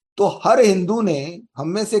 तो हर हिंदू ने, हम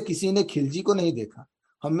में से किसी ने खिलजी को नहीं देखा,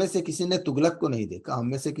 हम में से किसी ने तुगलक को नहीं देखा, हम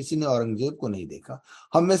में से किसी ने औरंगजेब को नहीं देखा,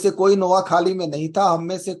 हम में से कोई नोआखाली में नहीं था, हम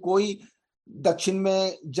में से कोई दक्षिण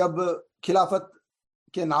में जब खिलाफत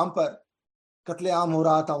के नाम पर कत्लेआम हो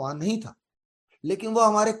रहा था वहां नहीं था, लेकिन वो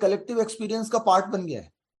हमारे कलेक्टिव एक्सपीरियंस का पार्ट बन गया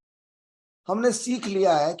है। हमने सीख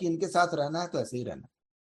लिया है कि इनके साथ रहना है तो ऐसे ही रहना है।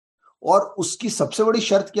 और उसकी सबसे बड़ी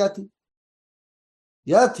शर्त क्या थी?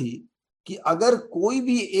 यह थी कि अगर कोई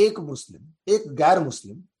भी एक मुस्लिम, एक गैर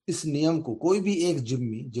मुस्लिम इस नियम को, कोई भी एक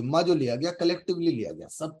जिम्मा जो लिया गया, कलेक्टिवली लिया गया,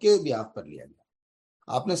 सबके बिहाफ पर लिया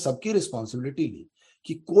गया, आपने सबकी रिस्पॉन्सिबिलिटी ली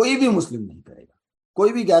कि कोई भी मुस्लिम नहीं करेगा,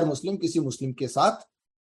 कोई भी गैर मुस्लिम किसी मुस्लिम के साथ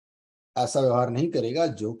ऐसा व्यवहार नहीं करेगा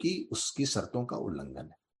जो कि उसकी शर्तों का उल्लंघन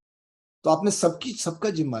है। तो आपने सबका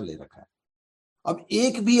जिम्मा ले रखा है। अब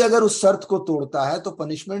एक भी अगर उस शर्त को तोड़ता है तो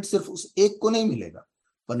पनिशमेंट सिर्फ उस एक को नहीं मिलेगा,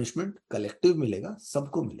 पनिशमेंट कलेक्टिव मिलेगा,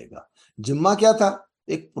 सबको मिलेगा। जिम्मा क्या था?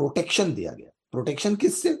 एक प्रोटेक्शन दिया गया। प्रोटेक्शन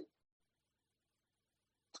किससे?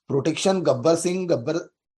 प्रोटेक्शन गब्बर सिंह गब्बर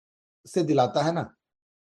से दिलाता है ना,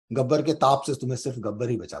 गब्बर के ताप से तुम्हें सिर्फ गब्बर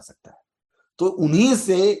ही बचा सकता है। तो उन्हीं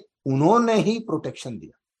से, उन्होंने ही प्रोटेक्शन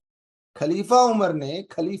दिया। खलीफा उमर ने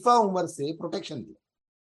खलीफा उमर से प्रोटेक्शन दिया,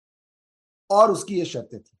 और उसकी ये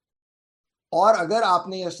शर्तें थी। और अगर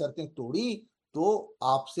आपने यह शर्तें तोड़ी तो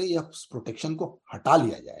आपसे यह प्रोटेक्शन को हटा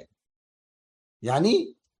लिया जाएगा,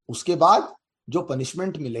 यानी उसके बाद जो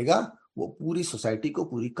पनिशमेंट मिलेगा वो पूरी सोसाइटी को,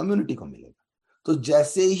 पूरी कम्युनिटी को मिलेगा। तो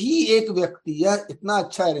जैसे ही एक व्यक्ति, यह इतना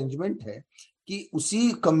अच्छा अरेंजमेंट है कि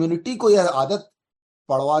उसी कम्युनिटी को यह आदत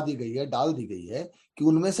पड़वा दी गई है, डाल दी गई है कि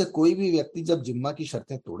उनमें से कोई भी व्यक्ति जब जिम्मा की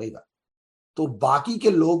शर्तें तोड़ेगा तो बाकी के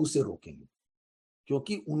लोग उसे रोकेंगे,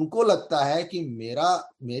 क्योंकि उनको लगता है कि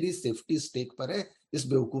मेरी सेफ्टी स्टेक पर है इस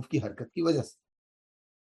बेवकूफ की हरकत की वजह से।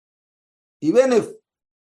 इवन इफ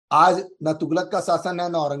आज न तुगलक का शासन है,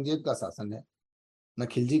 न औरंगजेब का शासन है, न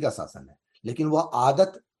खिलजी का शासन है, लेकिन वह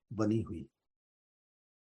आदत बनी हुई।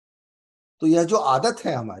 तो यह जो आदत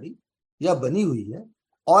है हमारी, या बनी हुई है,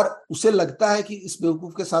 और उसे लगता है कि इस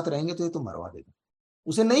बेवकूफ के साथ रहेंगे तो ये तो मरवा देगा।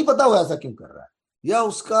 उसे नहीं पता वो ऐसा क्यों कर रहा है, या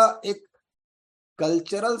उसका एक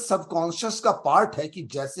कल्चरल सबकॉन्शियस का पार्ट है कि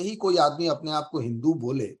जैसे ही कोई आदमी अपने आप को हिंदू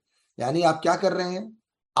बोले, यानी आप क्या कर रहे हैं,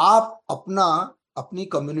 आप अपनी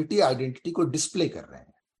कम्युनिटी आइडेंटिटी को डिस्प्ले कर रहे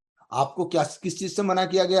हैं। आपको क्या किस चीज से मना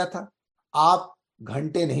किया गया था? आप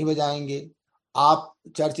घंटे नहीं बजाएंगे, आप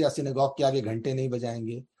चर्च या सिनेगॉग के आगे घंटे नहीं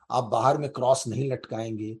बजाएंगे, आप बाहर में क्रॉस नहीं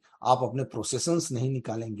लटकाएंगे, आप अपने प्रोसेशंस नहीं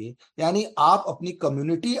निकालेंगे, यानी आप अपनी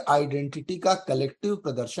कम्युनिटी आइडेंटिटी का कलेक्टिव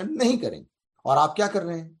प्रदर्शन नहीं करेंगे। और आप क्या कर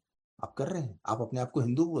रहे हैं? आप अपने आप को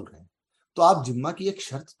हिंदू बोल रहे हैं, तो आप जिम्मा की एक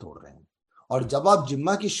शर्त तोड़ रहे हैं। और जब आप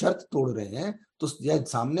जिम्मा की शर्त तोड़ रहे हैं तो यह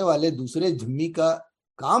सामने वाले दूसरे जिम्मी का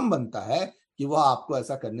काम बनता है कि वह आपको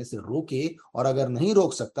ऐसा करने से रोके, और अगर नहीं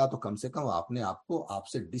रोक सकता तो कम से कम अपने आप को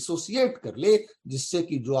आपसे डिसोसिएट कर ले, जिससे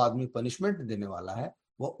कि जो आदमी पनिशमेंट देने वाला है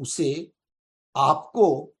वह उसे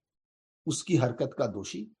आपको उसकी हरकत का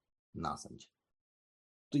दोषी ना समझे।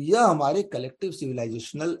 तो यह हमारे कलेक्टिव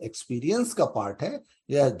सिविलाइजेशनल एक्सपीरियंस का पार्ट है।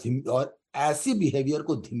 और ऐसी बिहेवियर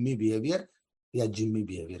को धिम्मी बिहेवियर या जिम्मी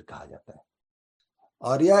बिहेवियर कहा जाता है।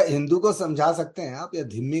 और यह हिंदू को समझा सकते हैं आप, या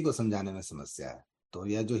धिम्मी को समझाने में समस्या है। तो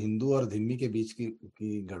यह जो हिंदू और धिम्मी के बीच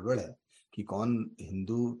की गड़बड़ है कि कौन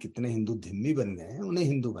हिंदू, कितने हिंदू धिम्मी बन गए हैं, उन्हें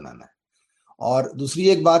हिंदू बनाना है। और दूसरी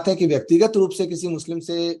एक बात है कि व्यक्तिगत रूप से किसी मुस्लिम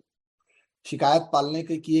से शिकायत पालने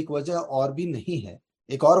की एक वजह और भी नहीं है।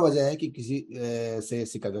 एक और वजह है कि किसी से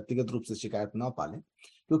व्यक्तिगत रूप से शिकायत ना पालें,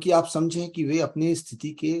 क्योंकि आप समझें कि वे अपनी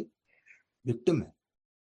स्थिति के विक्टिम है।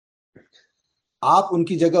 आप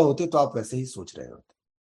उनकी जगह होते तो आप वैसे ही सोच रहे होते।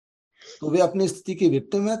 तो वे अपनी स्थिति के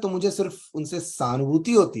विक्टिम है, तो मुझे सिर्फ उनसे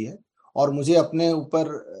सहानुभूति होती है, और मुझे अपने ऊपर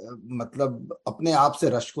मतलब अपने आप से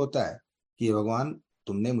रश्क होता है कि भगवान,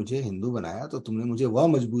 तुमने मुझे हिंदू बनाया तो तुमने मुझे वह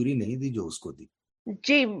मजबूरी नहीं दी जो उसको दी।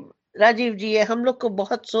 जी राजीव जी, ये हम लोग को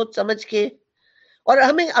बहुत सोच समझ के, और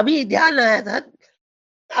हमें अभी ध्यान आया था,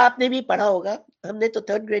 आपने भी पढ़ा होगा, हमने तो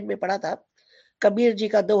 3rd ग्रेड में पढ़ा था, कबीर जी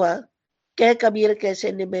का दोहा, कह कबीर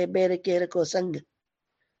कैसे निभे बेर केर को संग,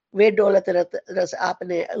 वे डोलत रस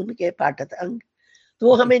आपने उनके पाठत अंग। तो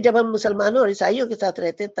वो हमें, जब हम मुसलमानों और ईसाइयों के साथ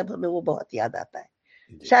रहते हैं तब हमें वो बहुत याद आता है।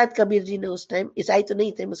 शायद कबीर जी ने उस टाइम, ईसाई तो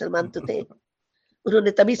नहीं थे, मुसलमान तो थे,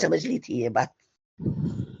 उन्होंने तभी समझ ली थी ये बात।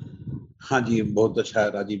 हाँ जी, बहुत अच्छा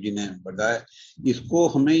राजीव जी ने बताया। इसको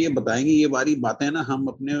हमें ये बताएंगे, ये बारी बातें ना हम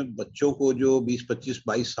अपने बच्चों को जो 20, 25,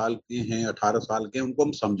 22 साल के हैं, 18 साल के हैं, उनको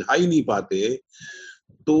हम समझा ही नहीं पाते।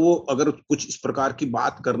 तो वो अगर कुछ इस प्रकार की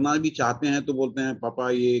बात करना भी चाहते हैं तो बोलते हैं, पापा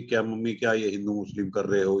ये क्या, मम्मी क्या ये हिंदू मुस्लिम कर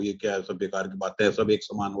रहे हो, ये क्या, सब बेकार की बातें है, सब एक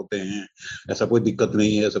समान होते हैं, ऐसा कोई दिक्कत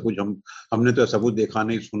नहीं है, ऐसा कुछ हमने तो ऐसा कुछ देखा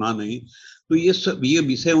नहीं, सुना नहीं। तो ये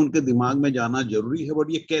विषय उनके दिमाग में जाना जरूरी है,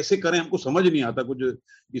 बट ये कैसे करें हमको समझ नहीं आता। कुछ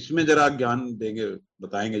इसमें जरा ज्ञान देंगे,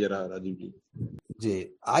 बताएंगे जरा राजीव जी।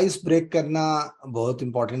 जी, आइस ब्रेक करना बहुत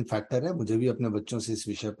इंपॉर्टेंट फैक्टर है। मुझे भी अपने बच्चों से इस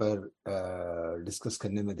विषय पर डिस्कस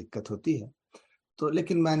करने में दिक्कत होती है, तो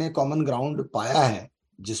लेकिन मैंने कॉमन ग्राउंड पाया है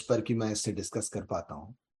जिस पर कि मैं इससे डिस्कस कर पाता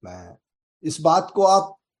हूं। मैं इस बात को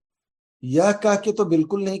आप यह कह के तो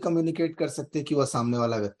बिल्कुल नहीं कम्युनिकेट कर सकते कि वह सामने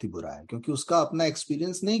वाला व्यक्ति बुरा है, क्योंकि उसका अपना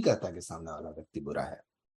एक्सपीरियंस नहीं कहता कि सामने वाला व्यक्ति बुरा है।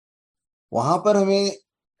 वहां पर हमें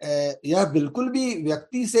यह बिल्कुल भी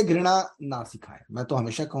व्यक्ति से घृणा ना सिखाएं। मैं तो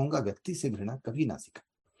हमेशा कहूंगा व्यक्ति से घृणा कभी ना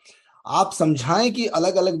सिखाएं। आप समझाएं कि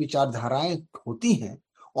अलग अलग विचारधाराएं होती हैं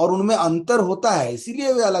और उनमें अंतर होता है,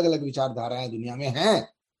 इसीलिए वे अलग अलग विचारधाराएं दुनिया में हैं,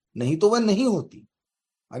 नहीं तो वह नहीं होती।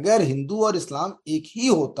 अगर हिंदू और इस्लाम एक ही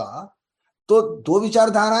होता तो दो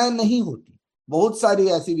विचारधाराएं नहीं होती। बहुत सारी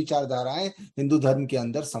ऐसी विचारधाराएं हिंदू धर्म के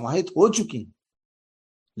अंदर समाहित हो चुकी हैं,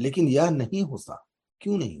 लेकिन यह नहीं होता।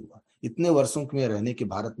 क्यों नहीं हुआ? इतने वर्षों में रहने के,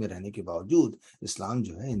 भारत में रहने के बावजूद इस्लाम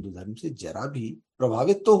जो है हिंदू धर्म से जरा भी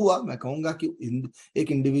प्रभावित तो हुआ। मैं कहूंगा कि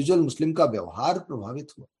एक इंडिविजुअल मुस्लिम का व्यवहार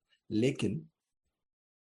प्रभावित हुआ, लेकिन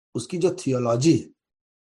उसकी जो थियोलॉजी है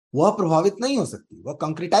वह प्रभावित नहीं हो सकती, वह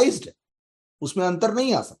कंक्रीटाइज्ड है, उसमें अंतर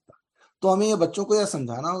नहीं आ सकता। तो हमें ये बच्चों को यह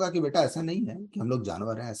समझाना होगा कि बेटा ऐसा नहीं है कि हम लोग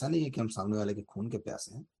जानवर हैं, ऐसा नहीं है कि हम सामने वाले के खून के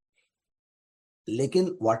प्यासे हैं।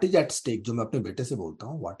 लेकिन व्हाट इज एट स्टेक, जो मैं अपने बेटे से बोलता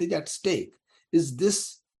हूं, what is at stake is this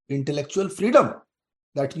intellectual freedom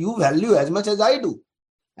that you value as much as I do,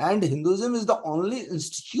 and Hinduism is the only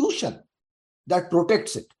institution that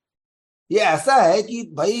protects it. ये ऐसा है कि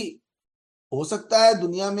भाई हो सकता है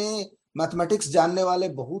दुनिया में मैथमेटिक्स जानने वाले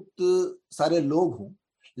बहुत सारे लोग हों,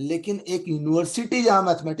 लेकिन एक यूनिवर्सिटी जहां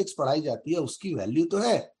मैथमेटिक्स पढ़ाई जाती है उसकी वैल्यू तो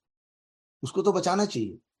है, उसको तो बचाना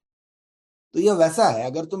चाहिए। तो यह वैसा है,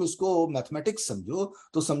 अगर तुम इसको मैथमेटिक्स समझो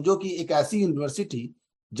तो समझो कि एक ऐसी यूनिवर्सिटी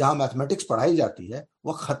जहां मैथमेटिक्स पढ़ाई जाती है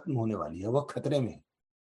वह खत्म होने वाली है, वह खतरे में है।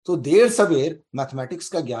 तो देर सवेर मैथमेटिक्स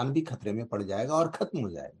का ज्ञान भी खतरे में पड़ जाएगा और खत्म हो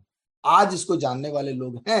जाएगा। आज इसको जानने वाले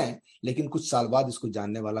लोग हैं, लेकिन कुछ साल बाद इसको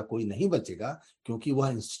जानने वाला कोई नहीं बचेगा, क्योंकि वह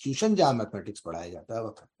इंस्टीट्यूशन जहां मैथमेटिक्स पढ़ाया जाता है वह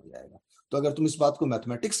खत्म हो जाएगा। तो अगर तुम इस बात को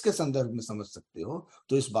मैथमेटिक्स के संदर्भ में समझ सकते हो,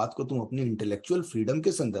 तो इस बात को तुम अपनी इंटेलेक्चुअल फ्रीडम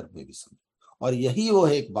के संदर्भ में भी समझो। और यही वो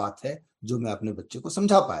एक बात है जो मैं अपने बच्चे को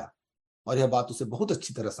समझा पाया, और यह बात उसे बहुत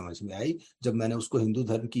अच्छी तरह समझ में आई। जब मैंने उसको हिंदू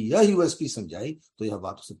धर्म की यह यूएसपी समझाई, तो यह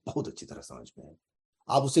बात उसे बहुत अच्छी तरह समझ में आई।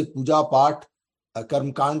 आप उसे पूजा पाठ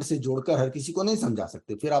कर्मकांड से जोड़कर हर किसी को नहीं समझा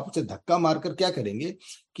सकते। फिर आप उसे धक्का मारकर क्या करेंगे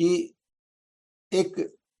कि एक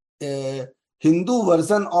Hindu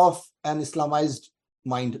version of N इस्लामाइज्ड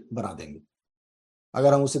mind बना देंगे,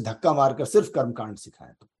 अगर हम उसे धक्का मारकर सिर्फ कर्मकांड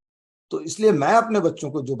सिखाएं तो इसलिए मैं अपने बच्चों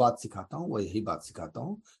को जो बात सिखाता हूं वह यही बात सिखाता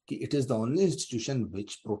हूं कि it is the only institution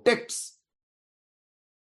which protects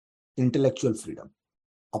intellectual freedom.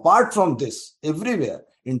 Apart from this,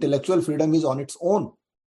 everywhere intellectual freedom is on its own.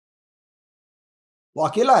 वो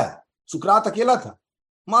अकेला है, सुकरात अकेला था,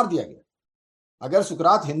 मार दिया गया। अगर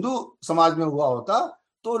सुकरात हिंदू समाज में हुआ होता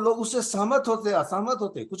तो लोग उससे सहमत होते, असहमत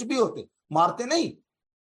होते, कुछ भी होते, मारते नहीं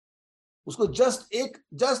उसको।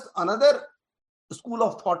 Just another school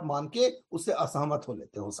of thought मान के उससे असहमत हो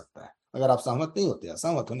लेते, हो सकता है। अगर आप सहमत नहीं होते,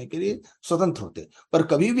 असहमत होने के लिए स्वतंत्र होते, पर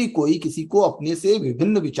कभी भी कोई किसी को अपने से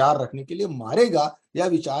विभिन्न विचार रखने के लिए मारेगा, यह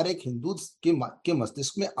विचार एक हिंदू के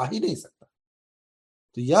मस्तिष्क में आ ही नहीं सकता।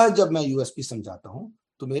 तो यह जब मैं यूएसपी समझाता हूं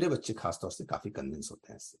तो मेरे बच्चे खासतौर से काफी कन्विंस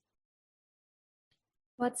होते हैं इससे।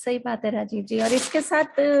 बहुत सही बात है राजीव जी। और इसके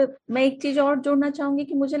साथ मैं एक चीज और जोड़ना चाहूंगी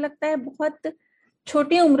कि मुझे लगता है बहुत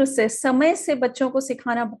छोटी उम्र से, समय से बच्चों को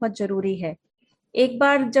सिखाना बहुत जरूरी है। एक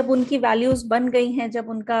बार जब उनकी वैल्यूज बन गई हैं, जब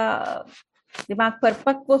उनका दिमाग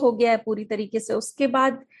परिपक्व हो गया है पूरी तरीके से, उसके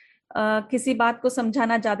बाद किसी बात को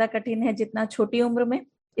समझाना ज्यादा कठिन है जितना छोटी उम्र में।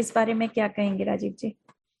 इस बारे में क्या कहेंगे राजीव जी?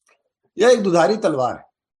 यह एक दुधारी तलवार है।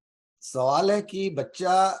 सवाल है कि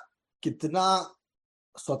बच्चा कितना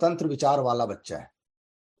स्वतंत्र विचार वाला बच्चा है।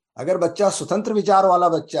 अगर बच्चा स्वतंत्र विचार वाला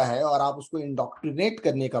बच्चा है और आप उसको इंडोक्ट्रिनेट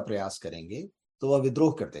करने का प्रयास करेंगे तो वह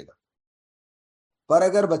विद्रोह कर देगा। पर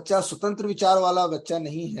अगर बच्चा स्वतंत्र विचार वाला बच्चा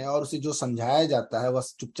नहीं है और उसे जो समझाया जाता है वह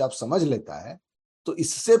चुपचाप समझ लेता है, तो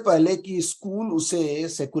इससे पहले कि स्कूल उसे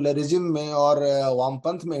सेकुलरिज्म में और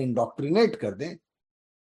वामपंथ में इंडोक्ट्रिनेट कर दें,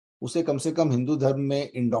 उसे कम से कम हिंदू धर्म में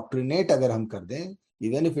इंडोक्ट्रिनेट अगर हम कर दें,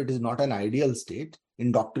 even if it is not an ideal state,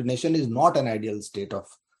 indoctrination is not an ideal state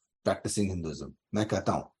of practising Hinduism, मैं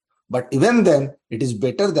कहता हूं, but even then it is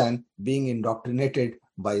better than being indoctrinated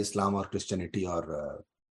by Islam और क्रिश्चियनिटी और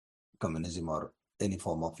communism or any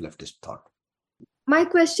form of leftist thought. My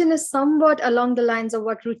question is somewhat along the lines of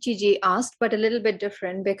what Ruchi ji asked, but a little bit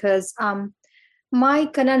different, because my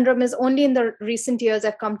conundrum is only in the recent years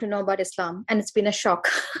I've come to know about Islam, and it's been a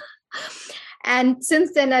shock. And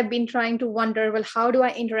since then, I've been trying to wonder, well, how do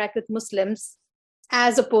I interact with Muslims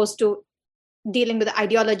as opposed to dealing with the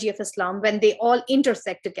ideology of Islam when they all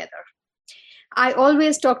intersect together? I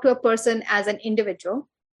always talk to a person as an individual.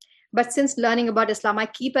 But since learning about Islam, I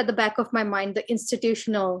keep at the back of my mind the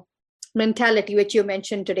institutional mentality, which you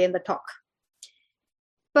mentioned today in the talk.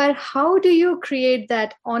 But how do you create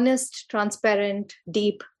that honest, transparent,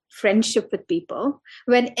 deep friendship with people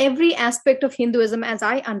when every aspect of Hinduism, as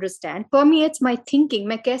I understand, permeates my thinking?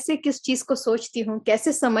 मैं कैसे किस चीज को सोचती हूँ,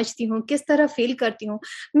 कैसे समझती हूँ, किस तरह फील करती हूँ।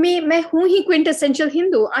 मैं हूँ ही quintessential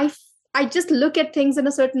Hindu. I just look at things in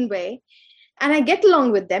a certain way and I get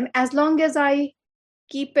along with them as long as I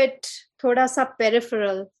keep it thoda sa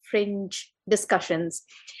peripheral, fringe discussions.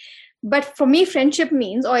 But for me, friendship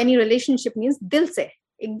means, or any relationship means, dil se,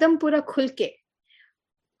 ekdam pura khul ke.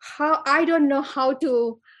 How, I don't know how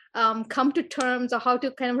to come to terms or how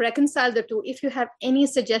to kind of reconcile the two. If you have any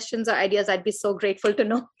suggestions or ideas, I'd be so grateful to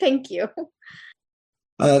know. Thank you.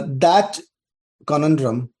 That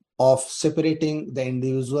conundrum of separating the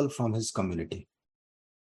individual from his community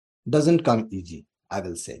doesn't come easy, I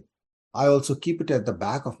will say. I also keep it at the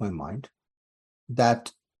back of my mind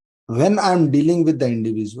that when I'm dealing with the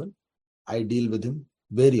individual, I deal with him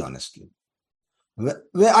very honestly.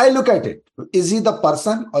 Where I look at it, is he the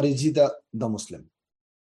person or is he the Muslim?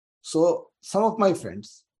 So some of my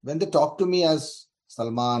friends, when they talk to me as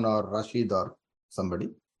Salman or Rashid or somebody,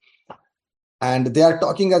 and they are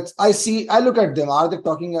talking as, I look at them, are they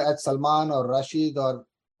talking as Salman or Rashid or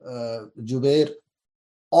Jubair,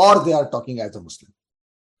 or they are talking as a Muslim?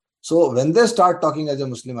 So when they start talking as a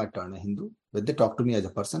Muslim, I turn a Hindu. When they talk to me as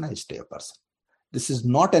a person, I stay a person. This is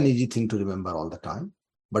not an easy thing to remember all the time,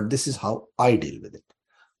 but this is how I deal with it.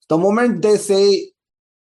 The moment they say,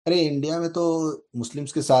 अरे India में तो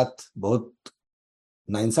Muslims के साथ बहुत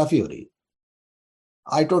नाइंसाफी हो रही है,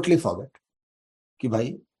 I totally forget कि भाई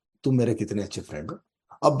तुम मेरे कितने अच्छे फ्रेंड हो,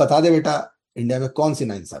 अब बता दे बेटा इंडिया में कौन सी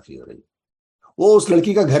नाइंसाफी हो रही है। वो उस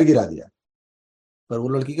लड़की का घर गिरा दिया, पर वो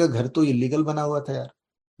लड़की का घर तो इलीगल बना हुआ था यार,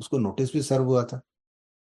 उसको नोटिस भी सर्व हुआ था,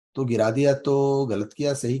 तो गिरा दिया तो गलत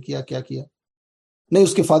किया, सही किया, क्या किया? नहीं,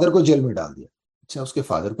 उसके फादर को जेल में डाल दिया। अच्छा, उसके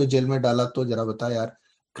फादर को जेल में डाला, तो जरा बता यार,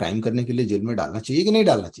 क्राइम करने के लिए जेल में डालना चाहिए कि नहीं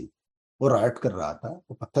डालना चाहिए? वो राइट कर रहा था,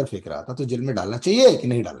 वो पत्थर फेंक रहा था, तो जेल में डालना चाहिए कि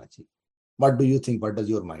नहीं डालना चाहिए? What do you think, what does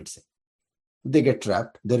your mind say? They get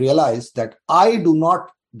trapped. They realize that I do not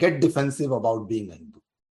get defensive about being a Hindu.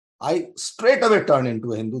 I straight away turn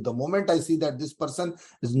into a Hindu the moment I see that this person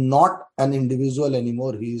is not an individual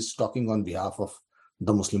anymore. He is talking on behalf of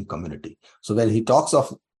the Muslim community. So when he talks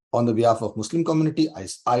on the behalf of Muslim community,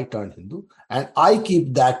 I turn Hindu, and I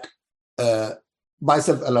keep that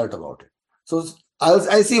myself alert about it. So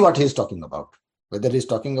I see what he is talking about. Whether he is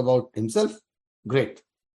talking about himself, great.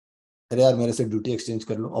 अरे यार, मेरे से duty exchange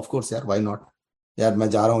कर लो, of course यार, why not यार, मैं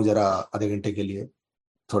जा रहा हूँ जरा आधे घंटे के लिए,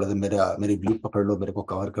 थोड़ा सा मेरी ब्लू पकड़ लो, मेरे को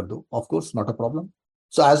कवर कर दो, of course not a problem.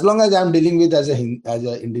 So as long as I am dealing with as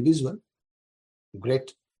a individual,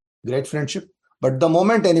 great friendship. But the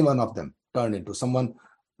moment any one of them turned into someone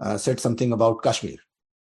said something about Kashmir,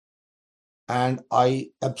 and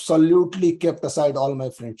I absolutely kept aside all my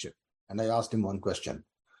friendship, and I asked him one question: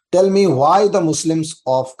 tell me why the Muslims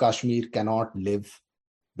of Kashmir cannot live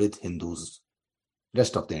with Hindus,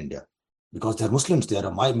 rest of the India? Because they're Muslims, they are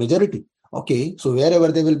a majority. Okay, so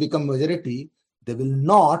wherever they will become majority, they will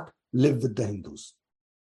not live with the Hindus.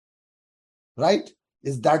 Right?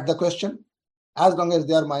 Is that the question? As long as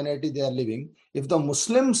they are minority, they are living. If the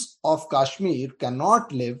Muslims of Kashmir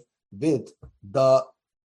cannot live with the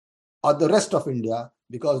rest of India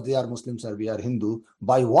because they are Muslims or we are Hindu,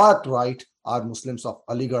 by what right are Muslims of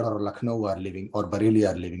Aligarh or Lucknow are living, or Bareilly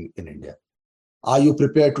are living in India? Are you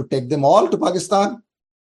prepared to take them all to Pakistan?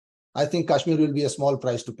 I think Kashmir will be a small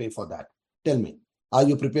price to pay for that. Tell me, are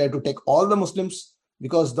you prepared to take all the Muslims?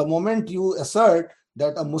 Because the moment you assert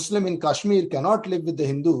that a Muslim in Kashmir cannot live with the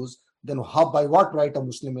Hindus, then by what right a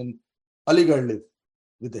Muslim in Aligarh live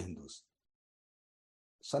with the Hindus?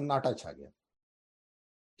 Sannata chha gaya.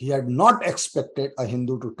 He had not expected a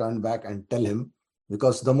Hindu to turn back and tell him,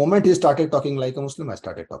 because the moment he started talking like a Muslim, I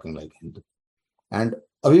started talking like a Hindu. And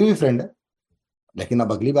अभी भी friend है, लेकिन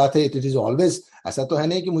अब अगली बात है, it is always, ऐसा तो है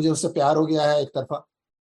नहीं कि मुझे उससे प्यार हो गया है एक तरफा.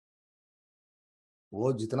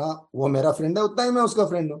 वो जितना वो मेरा फ्रेंड है उतना ही मैं उसका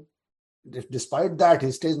फ्रेंड हूँ. Despite that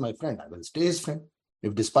he stays my friend, I will stay his friend.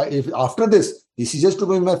 If after this he ceases to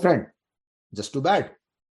be my friend, just too bad,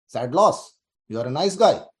 sad loss. You are a nice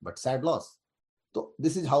guy, but sad loss. So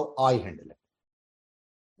this is how I handle it.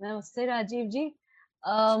 नमस्ते राजीव जी.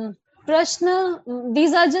 प्रश्न,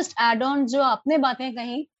 these are just add-on जो आपने बातें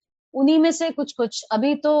कही, उन्हीं में से कुछ.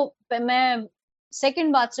 अभी तो मैं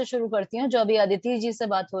सेकंड बात से शुरू करती हूँ जो अभी अदिति जी से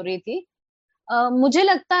बात हो रही थी. मुझे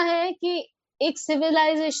लगता है कि एक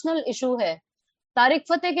सिविलाइजेशनल इशू है. तारिक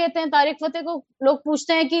फतेह कहते हैं, तारिक फतेह को लोग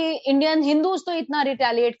पूछते हैं कि इंडियन हिंदूज तो इतना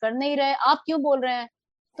रिटेलिएट कर नहीं रहे, आप क्यों बोल रहे हैं?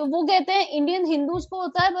 तो वो कहते हैं इंडियन हिंदूज को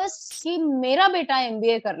होता है बस कि मेरा बेटा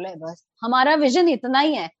एमबीए कर ले, बस हमारा विजन इतना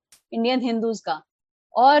ही है इंडियन हिंदूज का.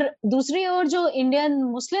 और दूसरी ओर जो इंडियन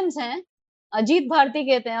मुस्लिम्स हैं, अजीत भारती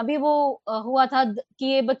कहते हैं, अभी वो हुआ था कि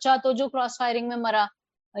ये बच्चा तो जो क्रॉस फायरिंग में मरा,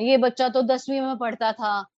 ये बच्चा तो 10वीं में पढ़ता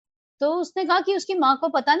था. तो उसने कहा कि उसकी माँ को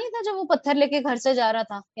पता नहीं था जब वो पत्थर लेके घर से जा रहा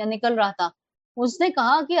था या निकल रहा था. उसने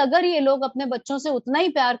कहा कि अगर ये लोग अपने बच्चों से उतना ही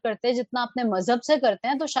प्यार करते जितना अपने मजहब से करते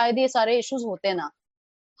हैं तो शायद ये सारे इश्यूज होते ना.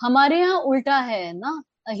 हमारे यहाँ उल्टा है ना,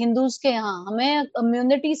 हिंदूज के यहाँ हमें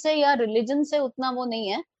कम्युनिटी से या रिलीजन से उतना वो नहीं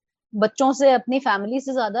है, बच्चों से, अपनी फैमिली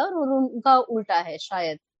से ज्यादा, और उनका उल्टा है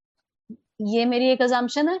शायद. ये मेरी एक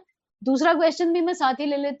अजम्पशन है. दूसरा क्वेश्चन भी मैं साथ ही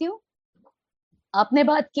ले लेती हूँ. आपने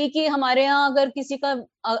बात की कि हमारे यहाँ अगर किसी का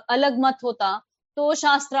अलग मत होता तो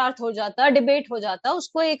शास्त्रार्थ हो जाता, डिबेट हो जाता,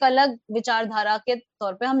 उसको एक अलग विचारधारा के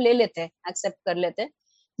तौर पे हम ले लेते, एक्सेप्ट कर लेते.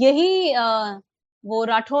 यही वो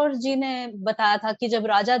राठौर जी ने बताया था कि जब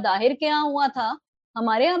राजा दाहिर के यहाँ हुआ था,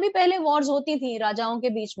 हमारे यहाँ भी पहले वॉर्स होती थी राजाओं के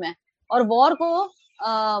बीच में, और वॉर को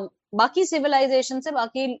बाकी सिविलाइजेशन से,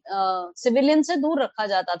 बाकी सिविलियन से दूर रखा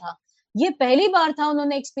जाता था. ये पहली बार था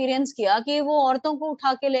उन्होंने एक्सपीरियंस किया कि वो औरतों को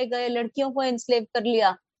उठा के ले गए, लड़कियों को एनस्लेव कर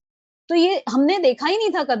लिया. तो ये हमने देखा ही नहीं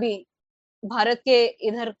था कभी भारत के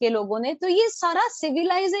इधर के लोगों ने. तो ये सारा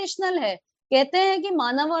सिविलाइजेशनल है. कहते हैं कि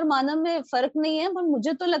मानव और मानव में फर्क नहीं है, पर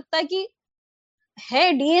मुझे तो लगता है कि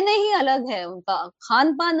है, डीएनए ही अलग है, उनका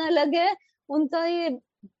खान पान अलग है, उनका ये.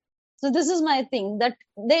 So this is my thing, that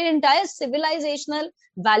their entire civilizational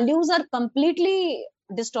values are completely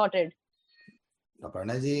distorted.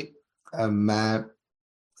 Aparna ji,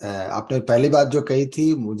 आपने पहली बात जो कही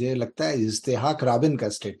थी, मुझे लगता है इस्तेहाक राबिन का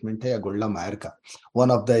स्टेटमेंट है या गोल्डा मायर का,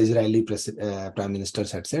 one of the Israeli prime minister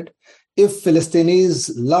had said if Philistines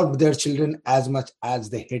loved their children as much as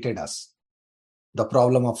they hated us, the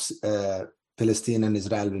problem of Palestine and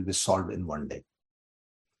Israel will be solved in one day.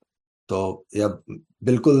 तो यह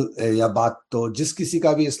बिल्कुल यह बात तो जिस किसी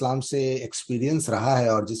का भी इस्लाम से एक्सपीरियंस रहा है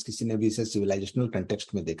और जिस किसी ने भी इसे सिविलाइजेशनल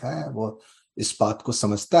कंटेक्स्ट में देखा है वो इस बात को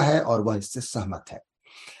समझता है और वह इससे सहमत है।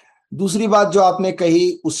 दूसरी बात जो आपने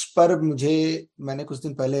कही उस पर मैंने कुछ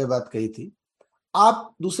दिन पहले ये बात कही थी,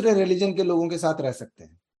 आप दूसरे रिलीजन के लोगों के साथ रह सकते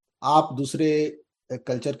हैं, आप दूसरे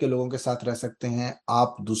कल्चर के लोगों के साथ रह सकते हैं,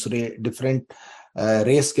 आप दूसरे डिफरेंट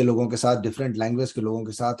रेस के लोगों के साथ, डिफरेंट लैंग्वेज के लोगों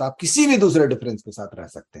के साथ, आप किसी भी दूसरे डिफरेंस के साथ रह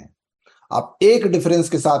सकते हैं। आप एक डिफरेंस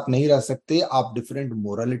के साथ नहीं रह सकते, आप डिफरेंट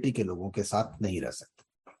मोरालिटी के लोगों के साथ नहीं रह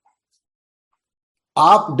सकते।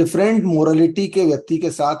 आप डिफरेंट मोरालिटी के व्यक्ति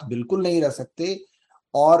के साथ बिल्कुल नहीं रह सकते,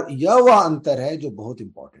 और यह वह अंतर है जो बहुत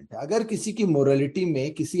इंपॉर्टेंट है। अगर किसी की मोरालिटी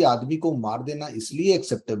में किसी आदमी को मार देना इसलिए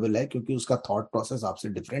एक्सेप्टेबल है क्योंकि उसका थॉट प्रोसेस आपसे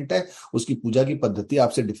डिफरेंट है, उसकी पूजा की पद्धति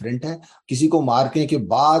आपसे डिफरेंट है, किसी को मारने के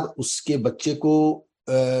बाद उसके बच्चे को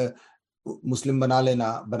मुस्लिम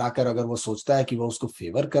बनाकर अगर वो सोचता है कि वो उसको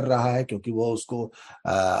फेवर कर रहा है क्योंकि वो उसको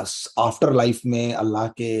आफ्टर लाइफ में अल्लाह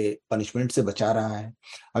के पनिशमेंट से बचा रहा है,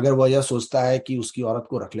 अगर वो यह सोचता है कि उसकी औरत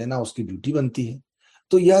को रख लेना उसकी ड्यूटी बनती है,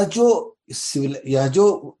 तो यह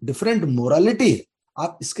जो डिफरेंट मोरालिटी है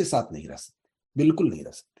आप इसके साथ नहीं रह सकते, बिल्कुल नहीं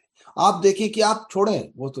रह सकते। आप देखिए कि आप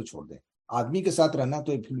छोड़ें, वो तो छोड़ दें, आदमी के साथ रहना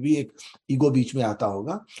तो फिर भी एक ईगो बीच में आता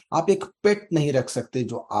होगा। आप एक पेट नहीं रख सकते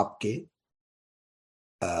जो आपके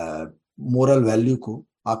मोरल वैल्यू को,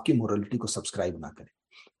 आपकी मोरालिटी को सब्सक्राइब ना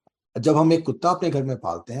करे। जब हम एक कुत्ता अपने घर में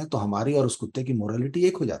पालते हैं तो हमारी और उस कुत्ते की मोरालिटी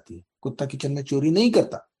एक हो जाती है। कुत्ता किचन में चोरी नहीं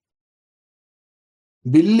करता,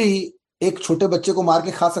 बिल्ली एक छोटे बच्चे को मार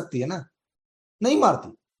के खा सकती है ना, नहीं मारती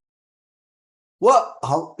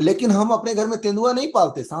लेकिन हम अपने घर में तेंदुआ नहीं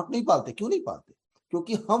पालते, सांप नहीं पालते। क्यों नहीं पालते?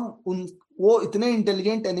 क्योंकि वो इतने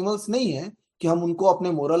इंटेलिजेंट एनिमल्स नहीं है कि हम उनको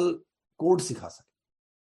अपने मोरल कोड सिखा सके।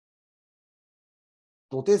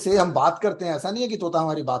 तोते से हम बात करते हैं, ऐसा नहीं है कि तोता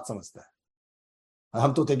हमारी बात समझता है,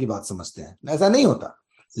 हम तोते की बात समझते हैं, ऐसा नहीं होता।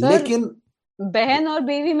 लेकिन बहन और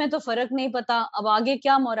बीवी में तो फर्क नहीं पता, अब आगे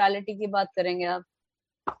क्या मोरालिटी की बात करेंगे आप?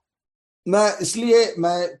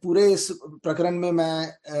 मैं पूरे इस प्रकरण में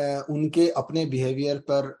मैं उनके अपने बिहेवियर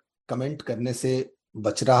पर कमेंट करने से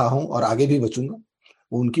बच रहा हूं और आगे भी बचूंगा।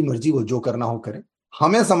 उनकी मर्जी, वो जो करना हो करें।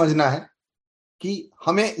 हमें समझना है कि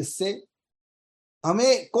हमें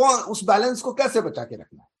उस बैलेंस को कैसे बचा के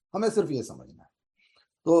रखना है, हमें सिर्फ ये समझना है।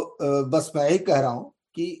 तो बस मैं यही कह रहा हूं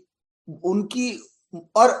कि उनकी,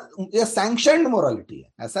 और ये सैंक्शनड मोरालिटी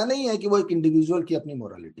है, ऐसा नहीं है कि वो एक इंडिविजुअल की अपनी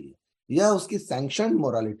मोरालिटी है, यह उसकी सैंक्शनड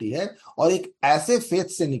मोरालिटी है और एक ऐसे फेथ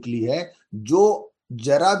से निकली है जो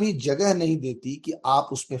जरा भी जगह नहीं देती कि आप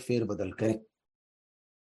उस पर फेरबदल करें।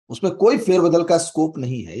 उसमें कोई फेरबदल का स्कोप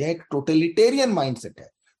नहीं है। यह एक टोटलिटेरियन माइंडसेट है,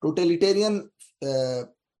 टोटलिटेरियन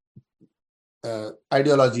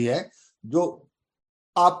आइडियोलॉजी है जो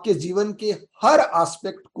आपके जीवन के हर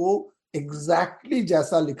एस्पेक्ट को एग्जैक्टली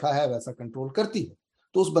जैसा लिखा है वैसा कंट्रोल करती है।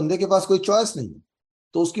 तो उस बंदे के पास कोई चॉइस नहीं है,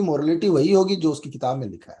 तो उसकी मोरालिटी वही होगी जो उसकी किताब में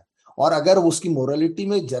लिखा है। और अगर उसकी मोरालिटी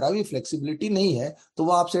में जरा भी फ्लेक्सिबिलिटी नहीं है तो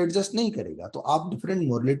वो आपसे एडजस्ट नहीं करेगा। तो आप डिफरेंट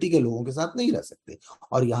मोरालिटी के लोगों के साथ नहीं रह सकते।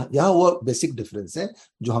 और यहाँ वो बेसिक डिफरेंस है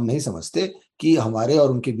जो हम नहीं समझते कि हमारे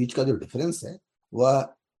और उनके बीच का जो डिफरेंस है वह,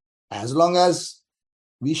 as long as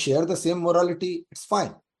we share the same morality, it's fine.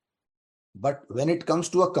 But when it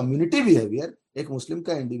comes to a community behaviour, एक मुस्लिम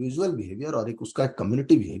का इंडिविजुअल बिहेवियर और एक उसका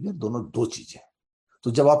कम्युनिटी बिहेवियर, दोनों दो चीजें हैं।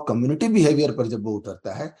 तो जब आप कम्युनिटी बिहेवियर पर जब वो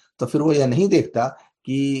उतरता है तो फिर वो यह नहीं देखता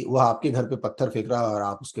कि वह आपके घर पे पत्थर फेंक रहा है और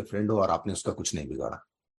आप उसके फ्रेंड हो और आपने उसका कुछ नहीं बिगाड़ा।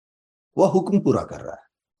 वह हुक्म पूरा कर रहा है,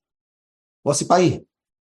 वह सिपाही है।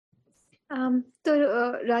 So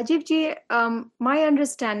Rajiv ji, my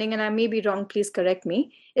understanding, and I may be wrong, please correct me,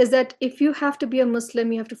 is that if you have to be a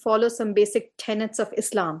Muslim, you have to follow some basic tenets of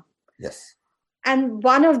Islam. Yes. And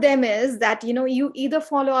one of them is that, you either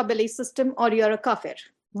follow our belief system or you're a kafir,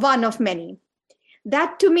 one of many.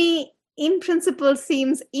 That to me, in principle,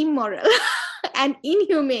 seems immoral and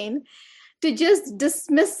inhumane to just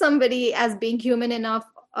dismiss somebody as being human enough.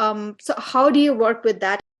 So how do you work with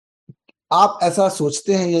that? आप ऐसा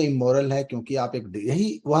सोचते हैं ये immoral है क्योंकि आप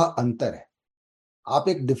यही वह अंतर है। आप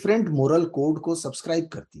एक डिफरेंट मोरल कोड को सब्सक्राइब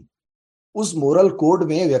करती। उस मोरल कोड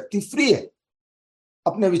में व्यक्ति फ्री है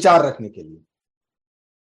अपने विचार रखने के लिए,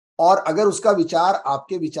 और अगर उसका विचार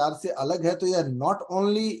आपके विचार से अलग है तो यह नॉट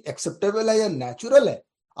ओनली एक्सेप्टेबल है, यह नेचुरल है।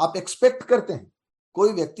 आप एक्सपेक्ट करते हैं।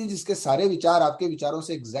 कोई व्यक्ति जिसके सारे विचार आपके विचारों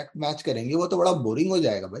से एग्जैक्ट मैच करेंगे वो तो बड़ा बोरिंग हो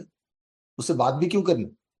जाएगा भाई, उससे बात भी क्यों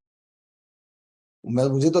करनी।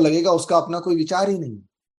 मुझे तो लगेगा उसका अपना कोई विचार ही नहीं।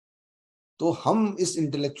 तो हम इस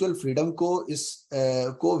इंटेलेक्चुअल फ्रीडम को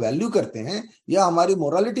को वैल्यू करते हैं, यह हमारी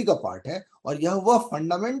मोरालिटी का पार्ट है। और यह वह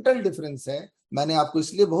फंडामेंटल डिफरेंस है, मैंने आपको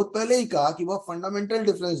इसलिए बहुत पहले ही कहा कि वह फंडामेंटल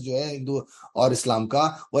डिफरेंस जो है हिंदू और इस्लाम का,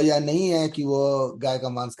 वह यह नहीं है कि वो गाय का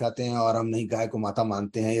मांस खाते हैं और हम नहीं गाय को माता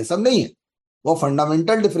मानते हैं, ये सब नहीं है। वो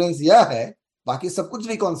फंडामेंटल डिफरेंस यह है, बाकी सब कुछ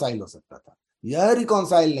रिकॉन्साइल हो सकता था, यह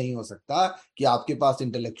रिकॉन्साइल नहीं हो सकता कि आपके पास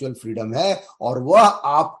इंटेलेक्चुअल फ्रीडम है और वह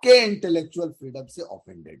आपके इंटेलेक्चुअल फ्रीडम से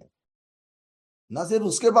ऑफेंडेड है। ना सिर्फ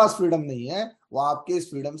उसके पास फ्रीडम नहीं है, वह आपके इस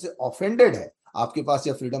फ्रीडम से ऑफेंडेड है। आपके पास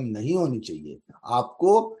यह फ्रीडम नहीं होनी चाहिए,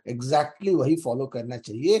 आपको एग्जैक्टली वही फॉलो करना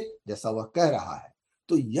चाहिए जैसा वह कह रहा है।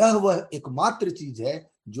 तो यह वह एकमात्र चीज है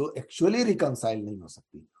जो एक्चुअली रिकॉन्साइल नहीं हो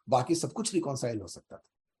सकती, बाकी सब कुछ रिकॉन्साइल हो सकता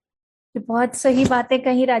था। बहुत सही बातें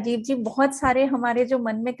कही राजीव जी। बहुत सारे हमारे जो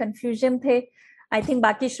मन में कंफ्यूजन थे, आई थिंक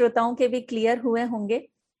बाकी श्रोताओं के भी क्लियर हुए होंगे,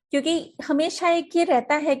 क्योंकि हमेशा एक ये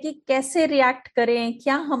रहता है कि कैसे रिएक्ट करें,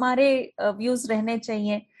 क्या हमारे व्यूज रहने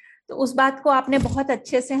चाहिए। तो उस बात को आपने बहुत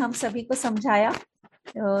अच्छे से हम सभी को समझाया।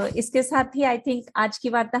 इसके साथ ही आई थिंक आज की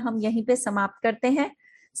वार्ता हम यहीं पे समाप्त करते हैं।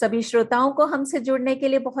 सभी श्रोताओं को हमसे जुड़ने के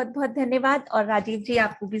लिए बहुत बहुत धन्यवाद, और राजीव जी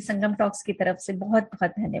आपको भी संगम टॉक्स की तरफ से बहुत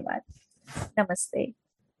बहुत धन्यवाद। नमस्ते।